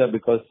teams,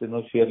 because,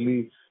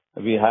 surely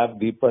we have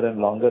deeper and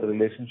longer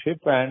relationship,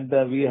 and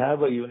we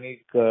have a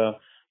unique,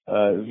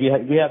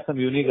 we have some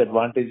unique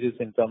advantages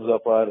in terms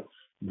of our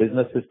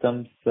business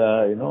systems,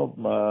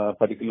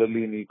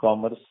 particularly in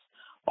e-commerce,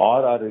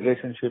 or our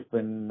relationship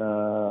in,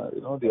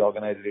 the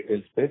organized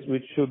retail space,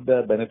 which should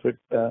benefit,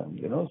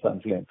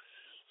 Sunflame.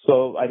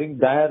 So I think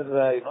there,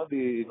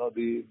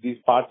 these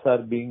parts are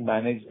being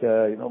managed,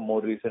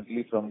 more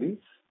recently from the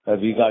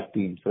V-Guard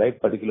teams, right?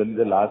 Particularly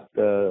the last,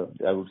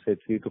 I would say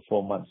 3 to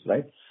 4 months,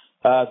 right?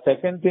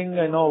 Second thing,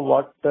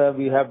 what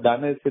we have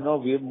done is,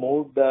 we've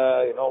moved,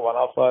 one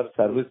of our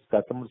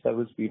customer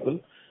service people,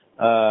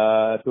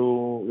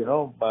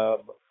 to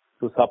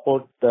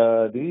support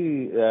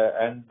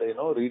and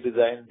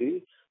redesign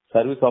the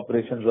service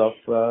operations of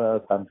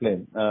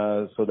Sunflame,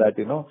 so that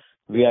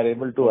we are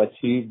able to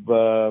achieve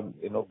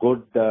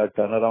good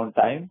turnaround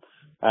time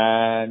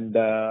and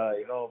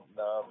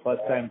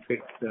first time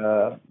fix,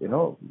 get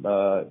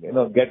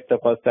the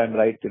first time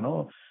right,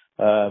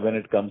 when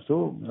it comes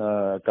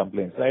to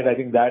complaints, right? I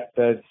think that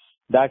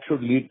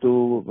should lead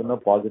to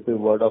positive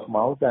word of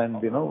mouth and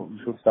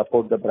should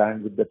support the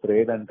brand with the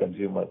trade and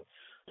consumers.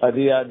 So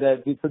these are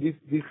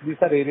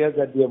areas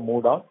that we have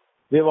moved on.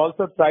 We have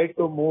also tried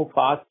to move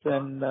fast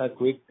and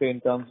quick in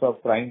terms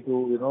of trying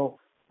to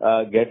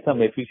get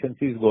some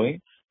efficiencies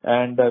going,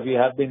 and we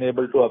have been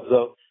able to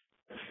observe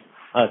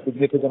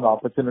significant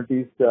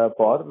opportunities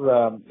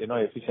for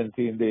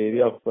efficiency in the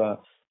area of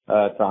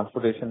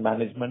transportation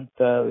management,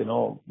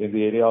 in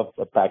the area of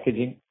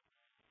packaging.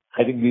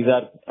 I think these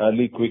are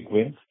early quick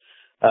wins.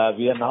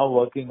 We are now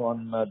working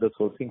on the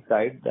sourcing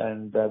side,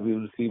 and we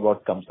will see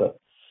what comes up.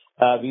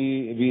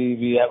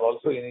 We have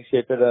also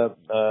initiated a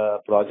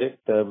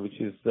project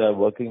which is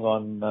working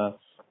on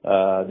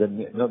the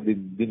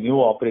new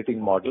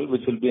operating model,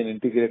 which will be an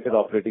integrated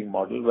operating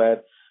model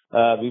where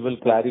we will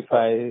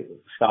clarify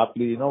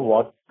sharply,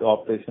 what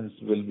operations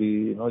will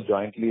be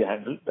jointly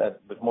handled,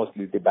 but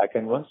mostly the back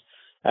end ones,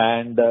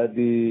 and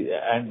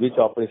which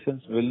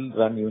operations will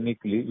run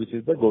uniquely, which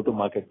is the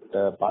go-to-market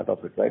part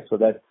of it, right? So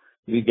that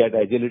we get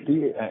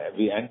agility,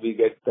 we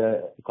get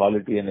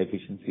quality and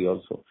efficiency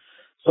also.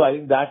 So I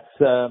think that's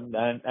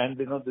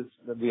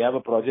we have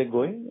a project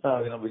going,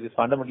 which is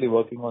fundamentally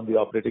working on the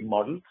operating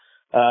model.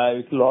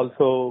 It will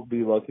also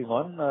be working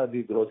on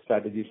the growth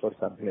strategy for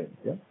Sunflame.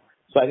 Yeah.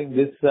 So I think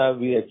this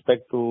we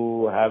expect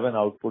to have an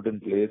output in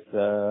place,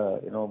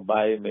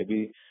 by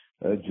maybe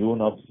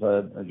June or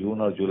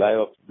July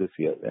of this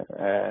year,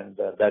 and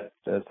that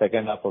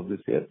second half of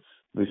this year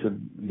we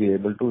should be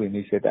able to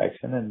initiate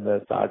action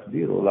and start the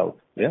rollout.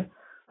 Yeah.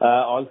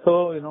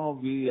 Also,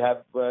 we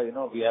have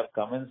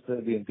commenced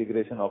the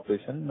integration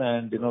operation,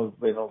 and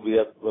we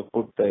have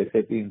put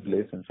SAP in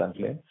place in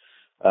Sunflame,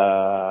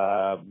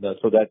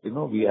 so that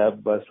we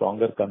have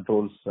stronger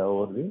controls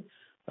over the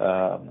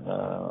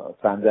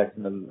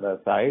transactional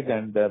side,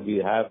 and we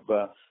have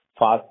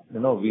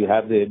we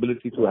have the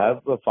ability to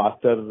have a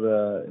faster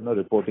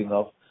reporting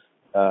of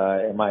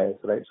MIS,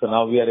 right? So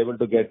now we are able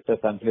to get the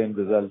Sunflame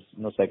results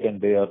second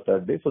day or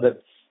third day, so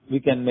that we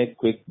can make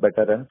quick,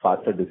 better and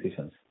faster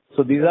decisions.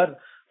 So these are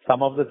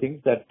some of the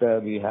things that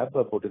we have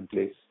put in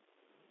place.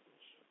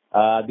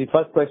 The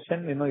first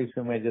question, if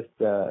you may just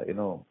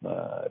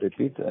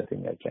repeat, I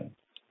think I can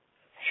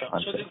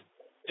answer.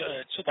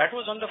 Sure. So that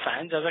was on the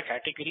fans as a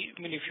category.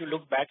 I mean, if you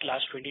look back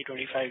last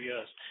 20-25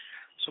 years,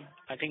 so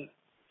I think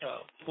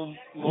most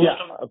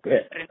of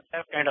them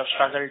have kind of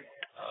struggled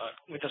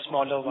with a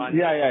smaller one.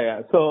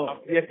 Yeah. So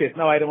yes.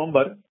 Now I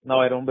remember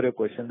your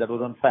question. That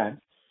was on fans.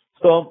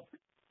 So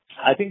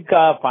I think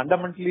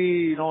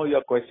fundamentally,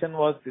 your question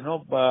was,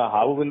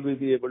 how will we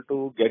be able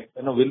to get,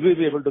 will we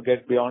be able to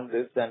get beyond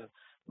this and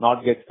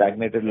not get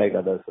stagnated like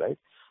others, right?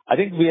 I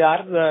think we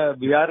are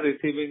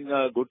receiving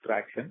good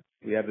traction.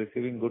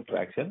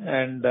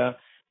 And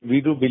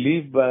we do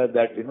believe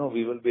that we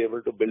will be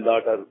able to build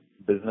out our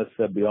business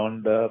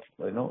beyond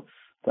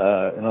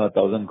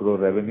 1,000 crore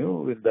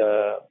revenue in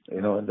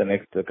the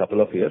next couple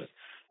of years.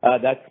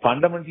 That's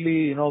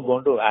fundamentally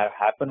going to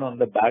happen on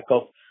the back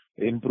of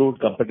improved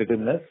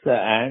competitiveness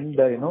and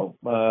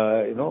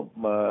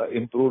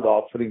improved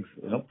offerings,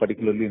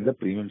 particularly in the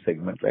premium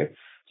segment, right?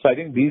 So I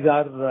think these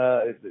are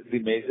the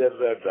major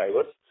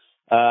drivers.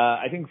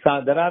 I think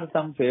there are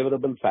some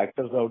favorable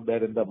factors out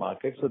there in the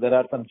market. So there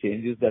are some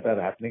changes that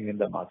are happening in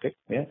the market.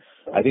 Yeah.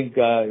 I think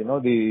the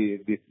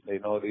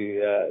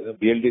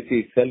BLDC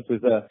itself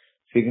is a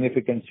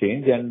significant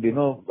change, and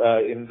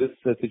in this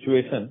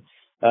situation,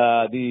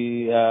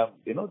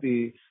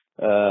 the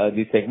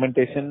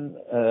segmentation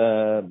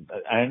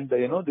and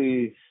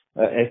the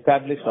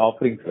established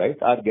offerings,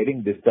 right, are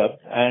getting disturbed,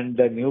 and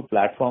the new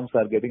platforms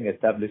are getting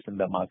established in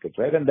the market,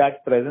 right? And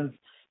that presents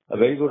a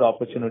very good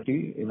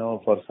opportunity,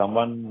 for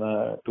someone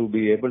to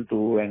be able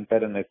to enter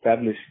and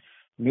establish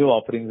new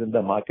offerings in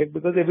the market,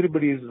 because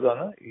everybody is on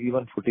a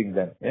even footing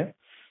then. Yeah.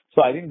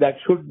 So I think that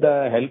should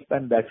help,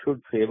 and that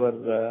should favor,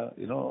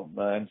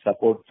 and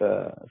support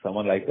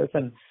someone like us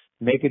and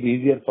make it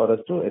easier for us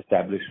to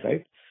establish,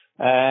 right?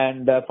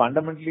 And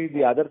fundamentally,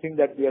 the other thing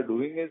that we are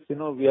doing is,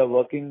 we are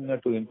working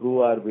to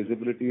improve our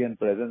visibility and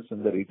presence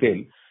in the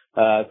retail,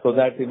 so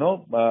that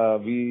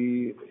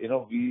we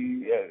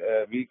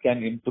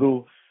can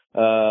improve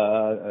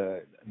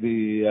the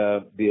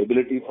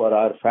ability for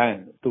our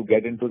fan to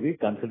get into the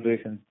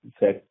consideration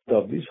set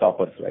of the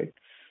shoppers, right?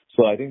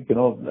 So I think, we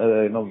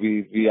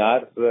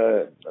are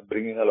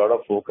bringing a lot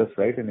of focus,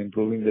 right, in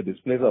improving the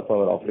displays of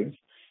our offerings,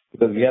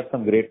 because we have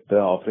some great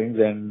offerings,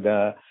 and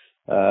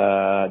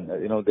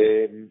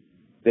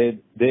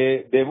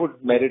they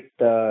would merit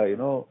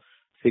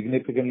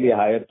significantly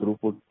higher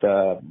throughput,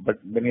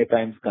 but many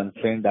times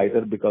constrained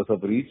either because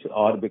of reach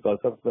or because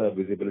of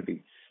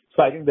visibility.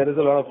 So I think there is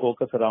a lot of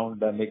focus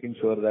around making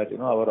sure that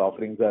our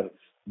offerings are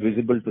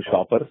visible to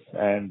shoppers,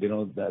 and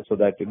so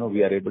that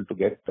we are able to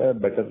get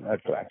better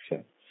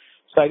attraction.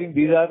 So I think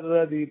these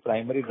are the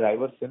primary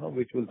drivers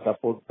which will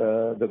support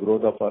the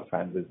growth of our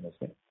fan business.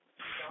 Great.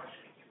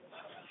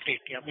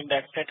 Yeah, I mean,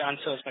 that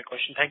answers my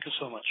question. Thank you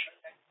so much.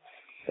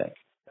 Thanks.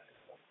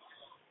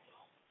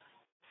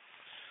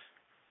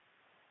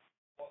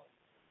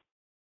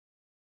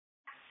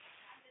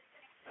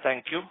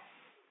 Thank you.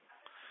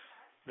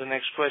 The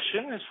next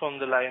question is from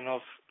the line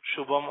of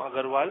Shubham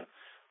Agarwal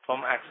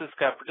from Axis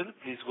Capital.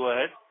 Please go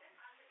ahead.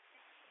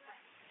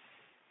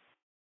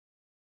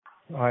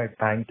 Hi,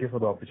 thank you for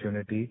the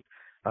opportunity.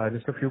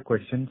 Just a few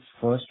questions.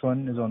 First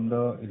one is on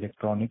the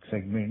electronic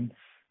segment.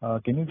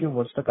 Can you give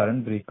what's the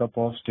current breakup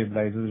of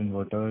stabilizers,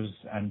 inverters,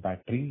 and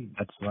battery?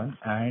 That's one.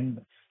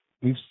 And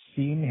we've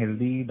seen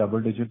healthy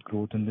double-digit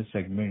growth in this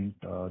segment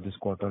this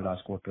quarter,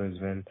 last quarter as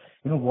well.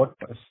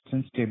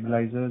 Since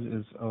stabilizers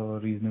is a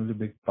reasonably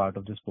big part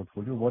of this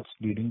portfolio, what's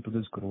leading to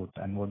this growth,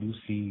 and what do you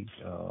see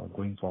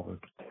going forward?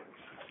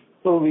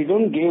 So we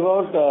don't give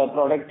out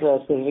product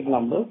specific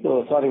numbers.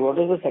 So sorry, what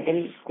is the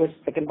second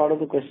part of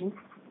the question?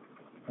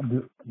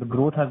 The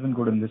growth has been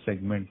good in this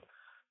segment.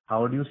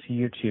 How do you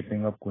see it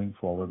shaping up going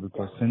forward?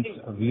 Because since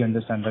we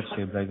understand that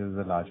stabilizer is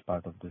a large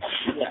part of this.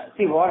 Yeah.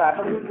 See, what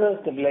happens with the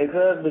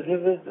stabilizer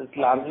business is it's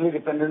largely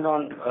dependent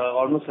on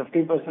almost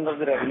 50% of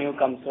the revenue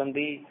comes from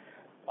the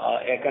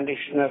air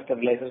conditioner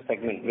stabilizer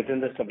segment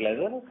within the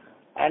stabilizer,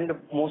 and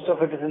most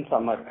of it is in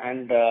summer.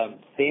 And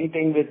same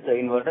thing with the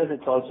inverters.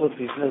 It's also a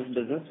seasonal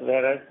business,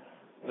 where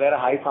a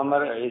high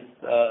summer is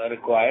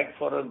required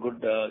for a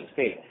good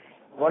sale.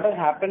 What has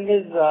happened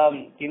is,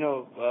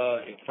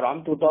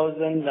 from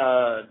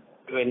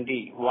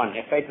 2021,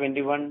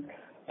 FY21,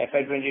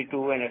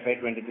 FY22, and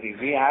FY23,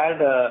 we had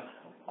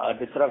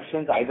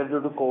disruptions either due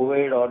to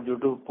COVID or due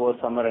to poor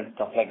summer and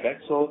stuff like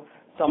that. So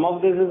some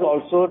of this is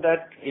also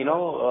that,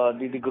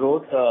 the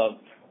growth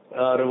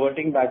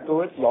reverting back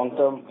to its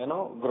long-term,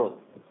 growth.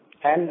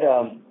 And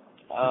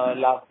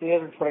last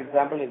year, for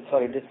example,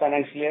 this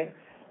financial year,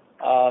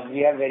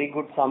 we had very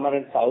good summer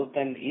in south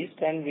and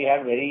east, and we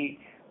had very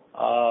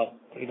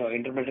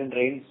intermittent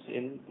rains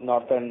in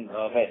north and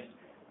west.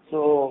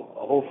 So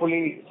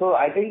hopefully,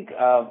 I think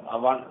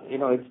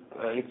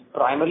it's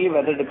primarily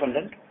weather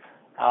dependent.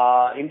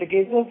 In the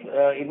case of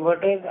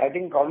inverters, I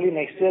think probably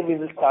next year we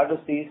will start to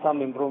see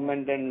some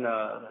improvement in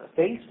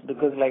sales,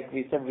 because like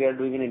we said, we are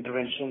doing an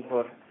intervention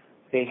for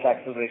sales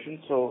acceleration.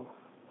 So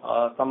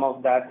some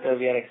of that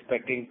we are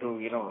expecting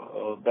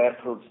to bear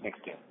fruits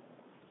next year.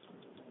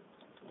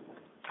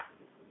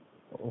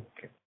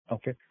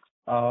 Okay.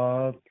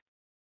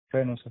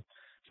 Fair enough, sir.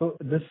 So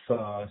this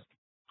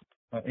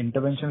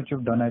intervention which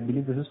you've done, I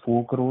believe this is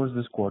 4 crores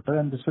this quarter,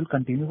 and this will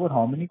continue for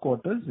how many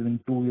quarters? In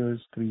 2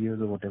 years, 3 years,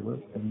 or whatever?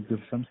 Can you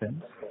give some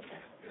sense?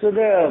 So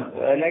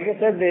like I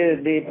said,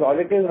 the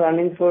project is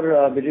running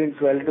for between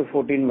 12 to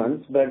 14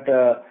 months, but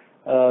the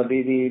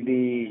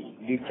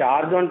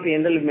charge on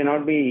P&L may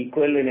not be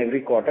equal in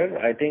every quarter.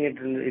 I think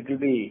it will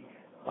be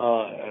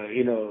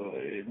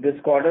this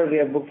quarter we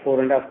have booked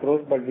 4.5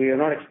 crores, but we are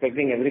not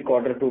expecting every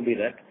quarter to be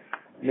that.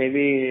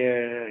 Maybe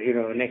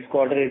next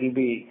quarter it will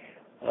be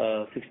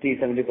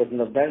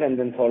 60-70% of that, and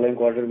then following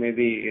quarter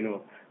maybe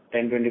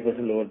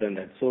 10-20% lower than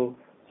that. So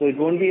it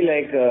won't be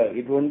like an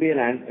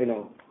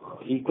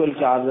equal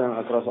charge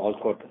across all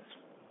quarters.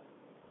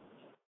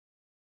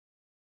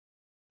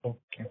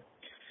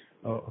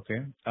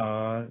 Okay.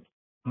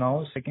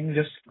 Now, second,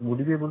 just would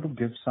you be able to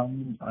give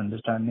some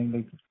understanding,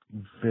 like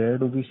where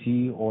do we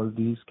see all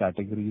these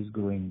categories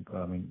going?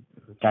 I mean,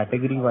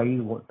 category-wise,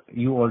 what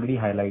you already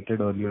highlighted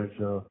earlier,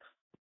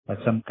 that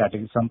some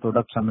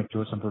products are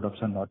mature, some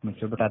products are not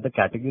mature. But at the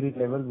category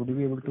level, would you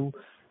be able to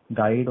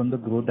guide on the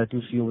growth that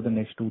you see over the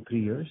next 2-3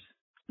 years?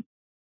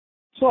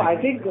 So I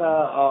think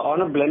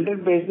on a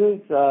blended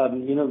basis,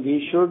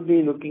 we should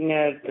be looking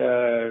at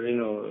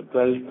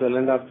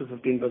 12.5 to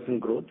 15%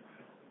 growth.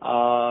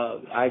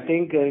 I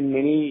think if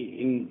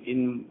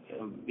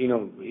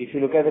you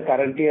look at the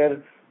current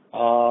year,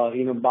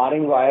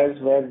 barring wires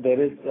where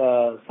there is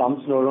some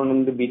slowdown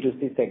in the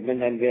B2C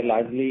segment, and we are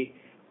largely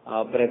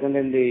present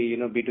in the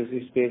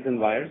B2C space and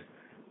wires,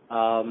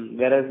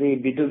 whereas the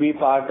B2B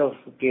part of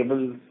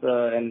cables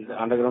and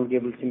underground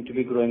cables seem to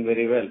be growing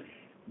very well.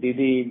 The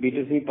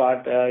B2C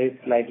part is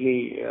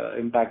slightly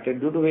impacted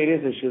due to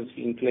various issues,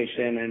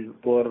 inflation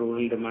and poor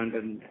rural demand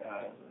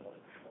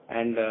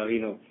and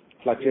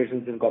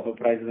fluctuations in copper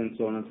prices and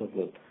so on and so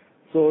forth.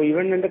 So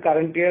even in the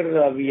current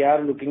year, we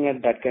are looking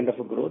at that kind of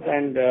a growth,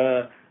 and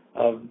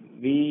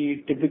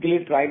we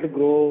typically try to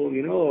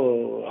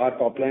grow, our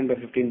top line by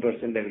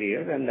 15% every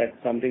year, and that's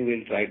something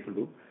we'll try to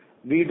do.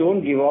 We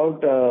don't give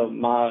out,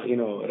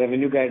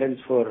 revenue guidance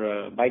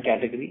for by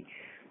category.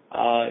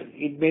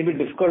 It may be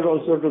difficult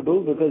also to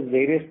do because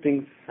various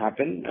things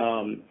happen.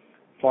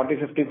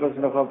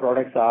 40-50% of our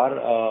products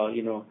are,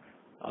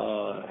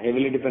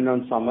 heavily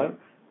dependent on summer,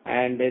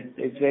 and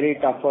it's very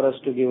tough for us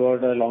to give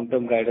out a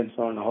long-term guidance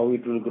on how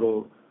it will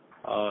grow,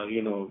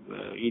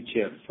 each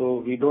year.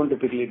 So we don't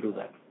typically do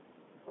that.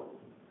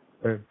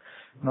 Right.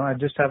 Now, I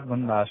just have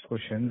one last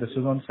question. This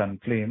is on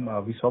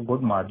Sunflame. We saw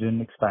good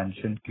margin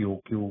expansion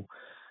QOQ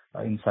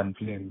in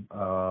Sunflame.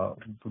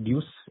 Do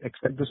you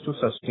expect this to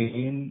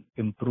sustain,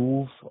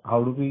 improve?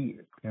 How do we,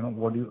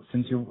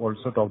 since you've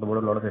also talked about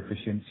a lot of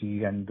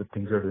efficiency and the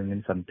things you're doing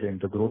in Sunflame,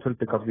 the growth will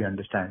pick up, we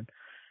understand.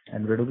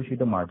 And where do we see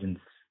the margins?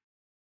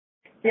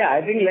 Yeah,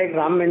 I think like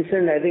Ram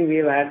mentioned, I think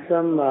we've had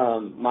some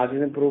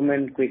margin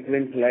improvement, quick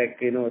wins like,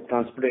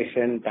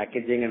 transportation,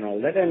 packaging and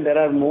all that. And there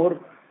are more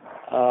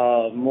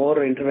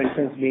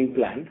interventions being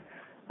planned.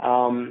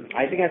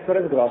 I think as far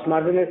as gross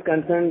margin is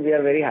concerned, we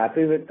are very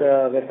happy with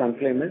where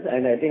Sunflame is,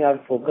 and I think our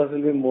focus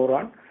will be more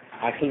on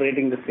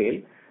accelerating the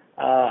sale.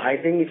 I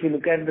think if you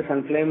look at the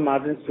Sunflame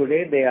margins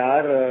today, they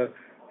are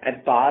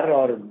at par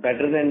or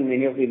better than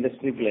many of the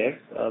industry players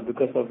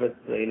because of its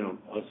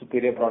a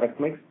superior product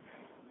mix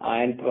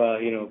and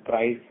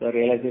price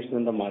realization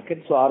in the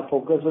market. So our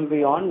focus will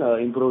be on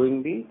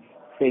improving the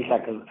sales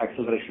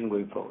acceleration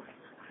going forward.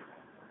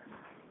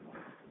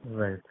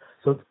 Right.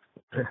 So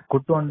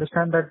good to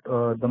understand that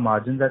the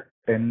margins at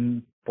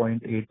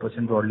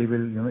 10.8% broadly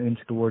will inch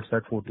towards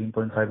that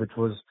 14.5%, which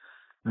was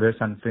where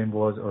Sunflame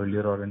was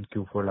earlier or in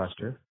Q4 last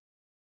year.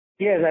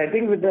 Yes, I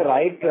think with the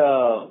right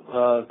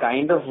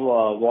kind of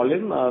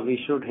volume, we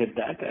should hit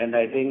that. And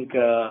I think,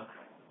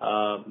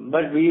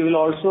 but we will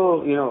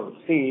also,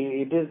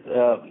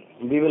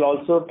 we will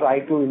also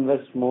try to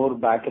invest more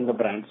back in the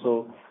brand.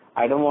 So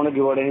I don't want to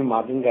give out any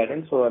margin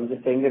guidance. So I'm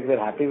just saying that we're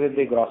happy with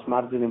the gross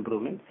margin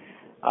improvement.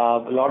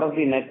 A lot of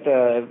the net,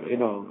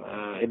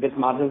 EBIT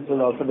margins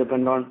will also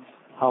depend on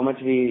how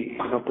much we,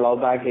 plow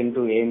back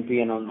into A&P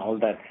and on all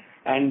that.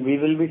 And we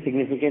will be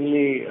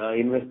significantly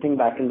investing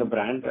back in the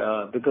brand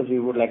because we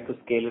would like to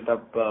scale it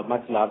up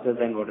much larger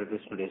than what it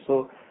is today.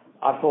 So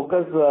our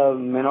focus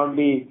may not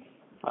be,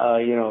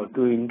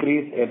 to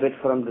increase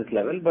EBIT from this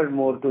level, but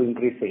more to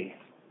increase sales.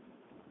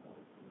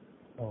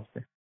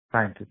 Okay.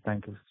 Thank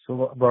you.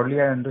 So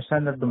broadly, I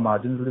understand that the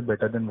margins will be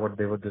better than what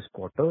they were this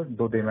quarter,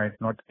 though they might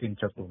not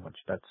inch up too much.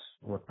 That's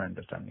what my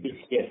understanding is.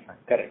 Yes,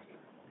 correct.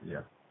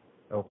 Yeah.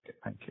 Okay.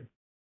 Thank you.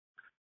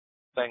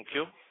 Thank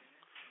you.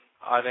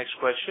 Our next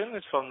question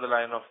is from the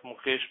line of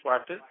Mukesh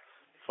Patil,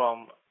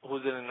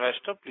 who's an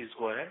investor. Please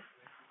go ahead.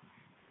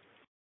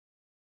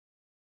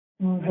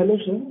 Hello,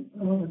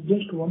 sir.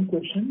 Just one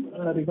question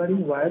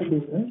regarding wire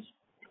business.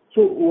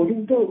 So what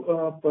is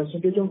the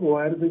percentage of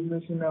wire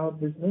business in our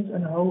business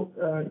and how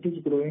it is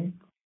growing?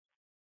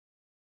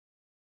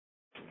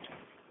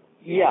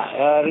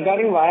 Yeah,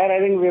 regarding wire, I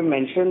think we have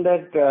mentioned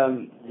that,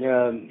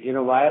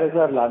 wire is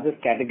our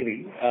largest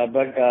category.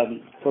 But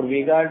for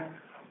V-Guard,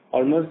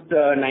 almost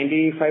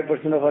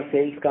 95% of our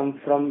sales come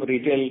from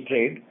retail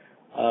trade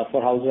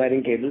for house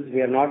wiring cables.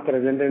 We are not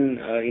present in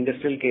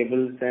industrial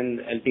cables and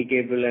LT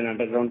cable and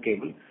underground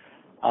cable.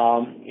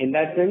 In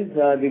that sense,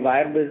 the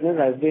wire business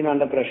has been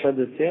under pressure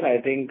this year.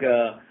 I think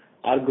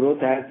our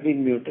growth has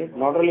been muted,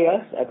 not only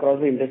us, across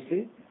the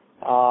industry.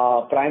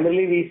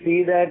 Primarily, we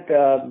see that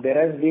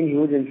there has been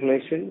huge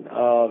inflation,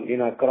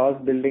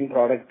 across building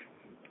product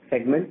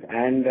segments.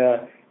 And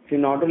if you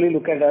not only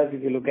look at us,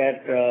 if you look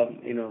at,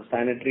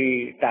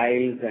 sanitary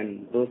tiles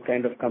and those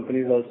kind of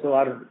companies also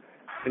are,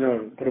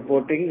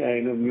 reporting,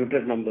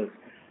 muted numbers.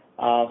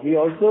 We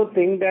also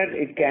think that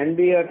it can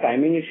be a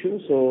timing issue.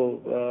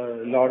 So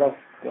a lot of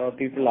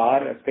people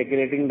are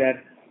speculating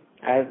that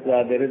as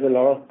there is a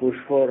lot of push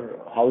for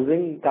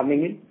housing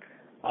coming in,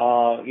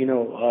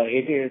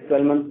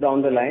 12 months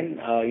down the line,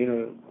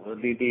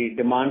 the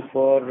demand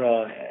for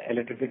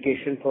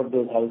electrification for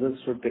those houses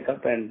should pick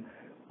up and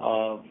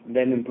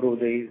then improve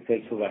the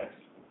sales of wires.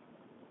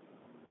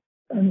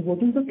 And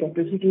what is the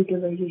capacity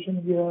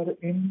utilization we are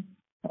in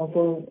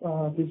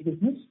for this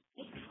business?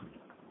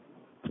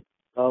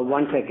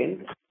 1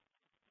 second.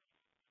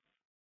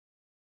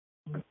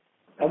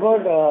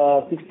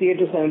 About 68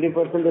 to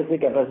 70% is the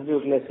capacity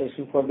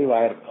utilization for the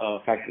wire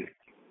factory.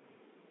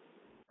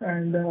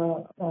 And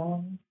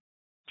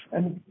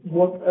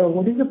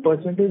what is the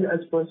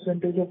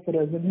percentage of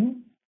revenue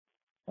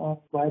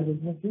wire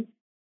businesses?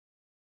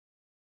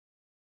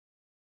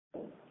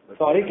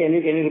 Sorry, can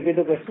you repeat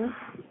the question?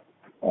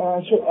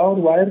 So our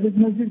wire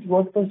business is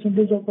what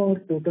percentage of our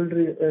total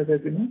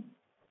revenue?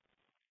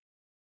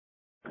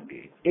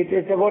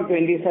 It's about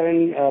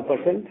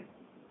 27%,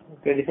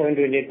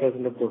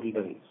 27-28% of total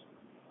revenues.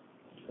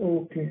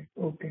 Okay.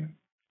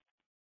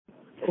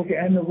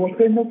 And what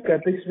kind of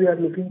capex we are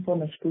looking for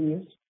next 2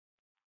 years?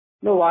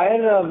 No,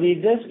 wire, we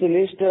just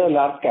finished a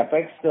large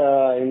capex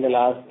in the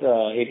last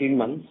 18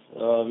 months.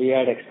 We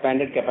had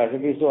expanded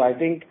capacity. So I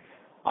think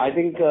I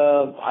think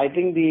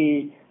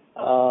we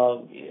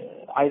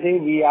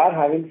are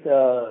having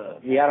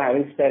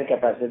spare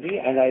capacity,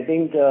 and I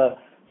think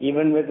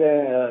even with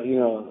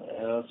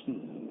a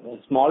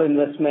small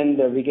investment,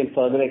 we can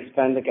further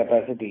expand the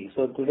capacity.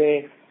 So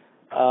today,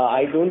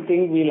 I don't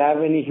think we'll have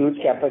any huge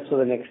capex for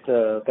the next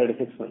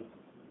 36 months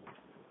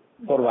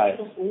for wires.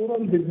 So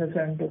overall business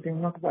I'm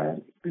talking, not wire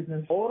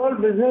business. Overall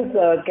business,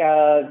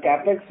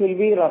 capex will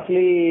be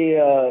roughly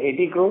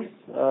 80 crores.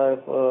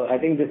 I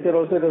think this year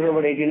also it was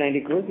about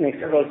 80-90 crores. Next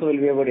year also will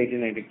be about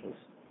 80-90 crores.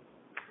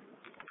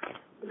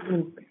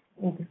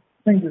 Okay.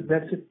 Thank you.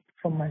 That's it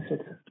from my side,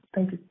 sir.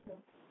 Thank you.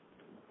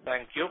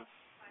 Thank you.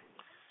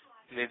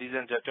 Ladies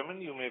and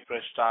gentlemen, you may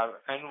press star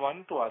and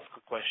one to ask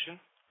a question.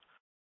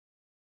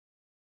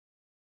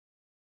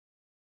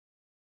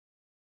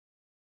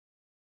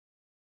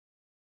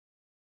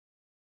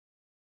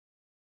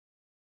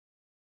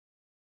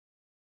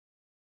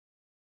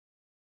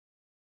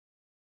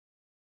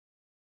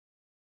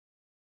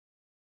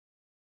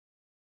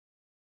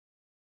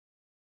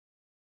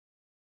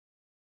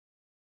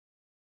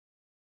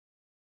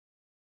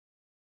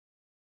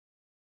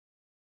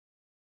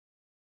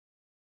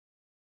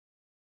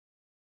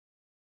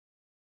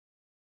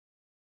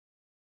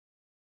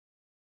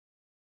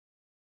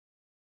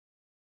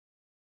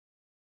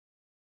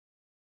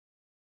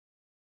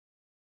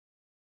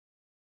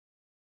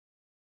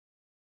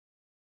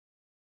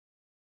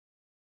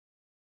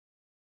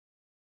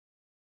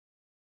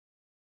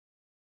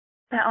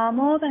 There are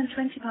more than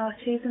 20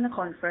 parties in the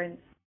conference.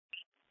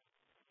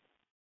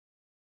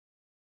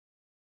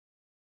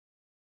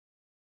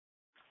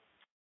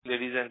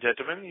 Ladies and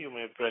gentlemen, you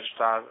may press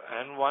star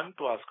and one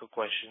to ask a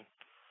question.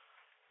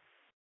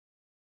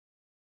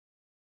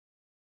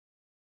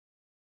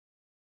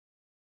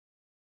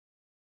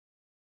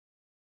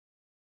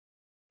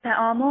 There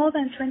are more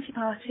than 20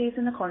 parties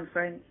in the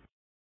conference.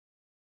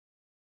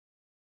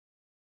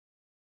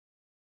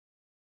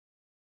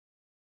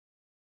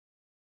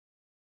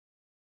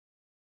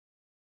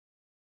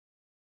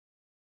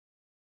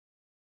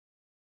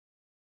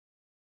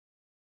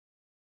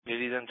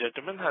 Ladies and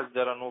gentlemen, as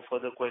there are no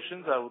further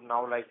questions, I would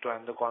now like to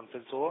hand the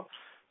conference over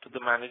to the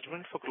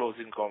management for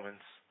closing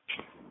comments.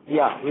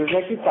 Yeah, we would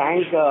like to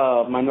thank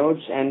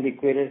Manoj and the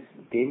Equirus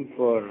team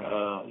for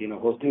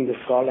hosting this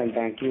call, and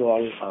thank you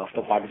all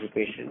for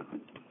participation.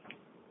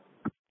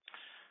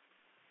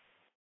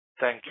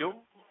 Thank you.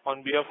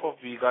 On behalf of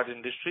V-Guard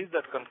Industries,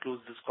 that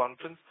concludes this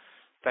conference.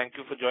 Thank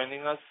you for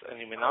joining us, and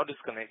you may now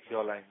disconnect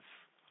your lines.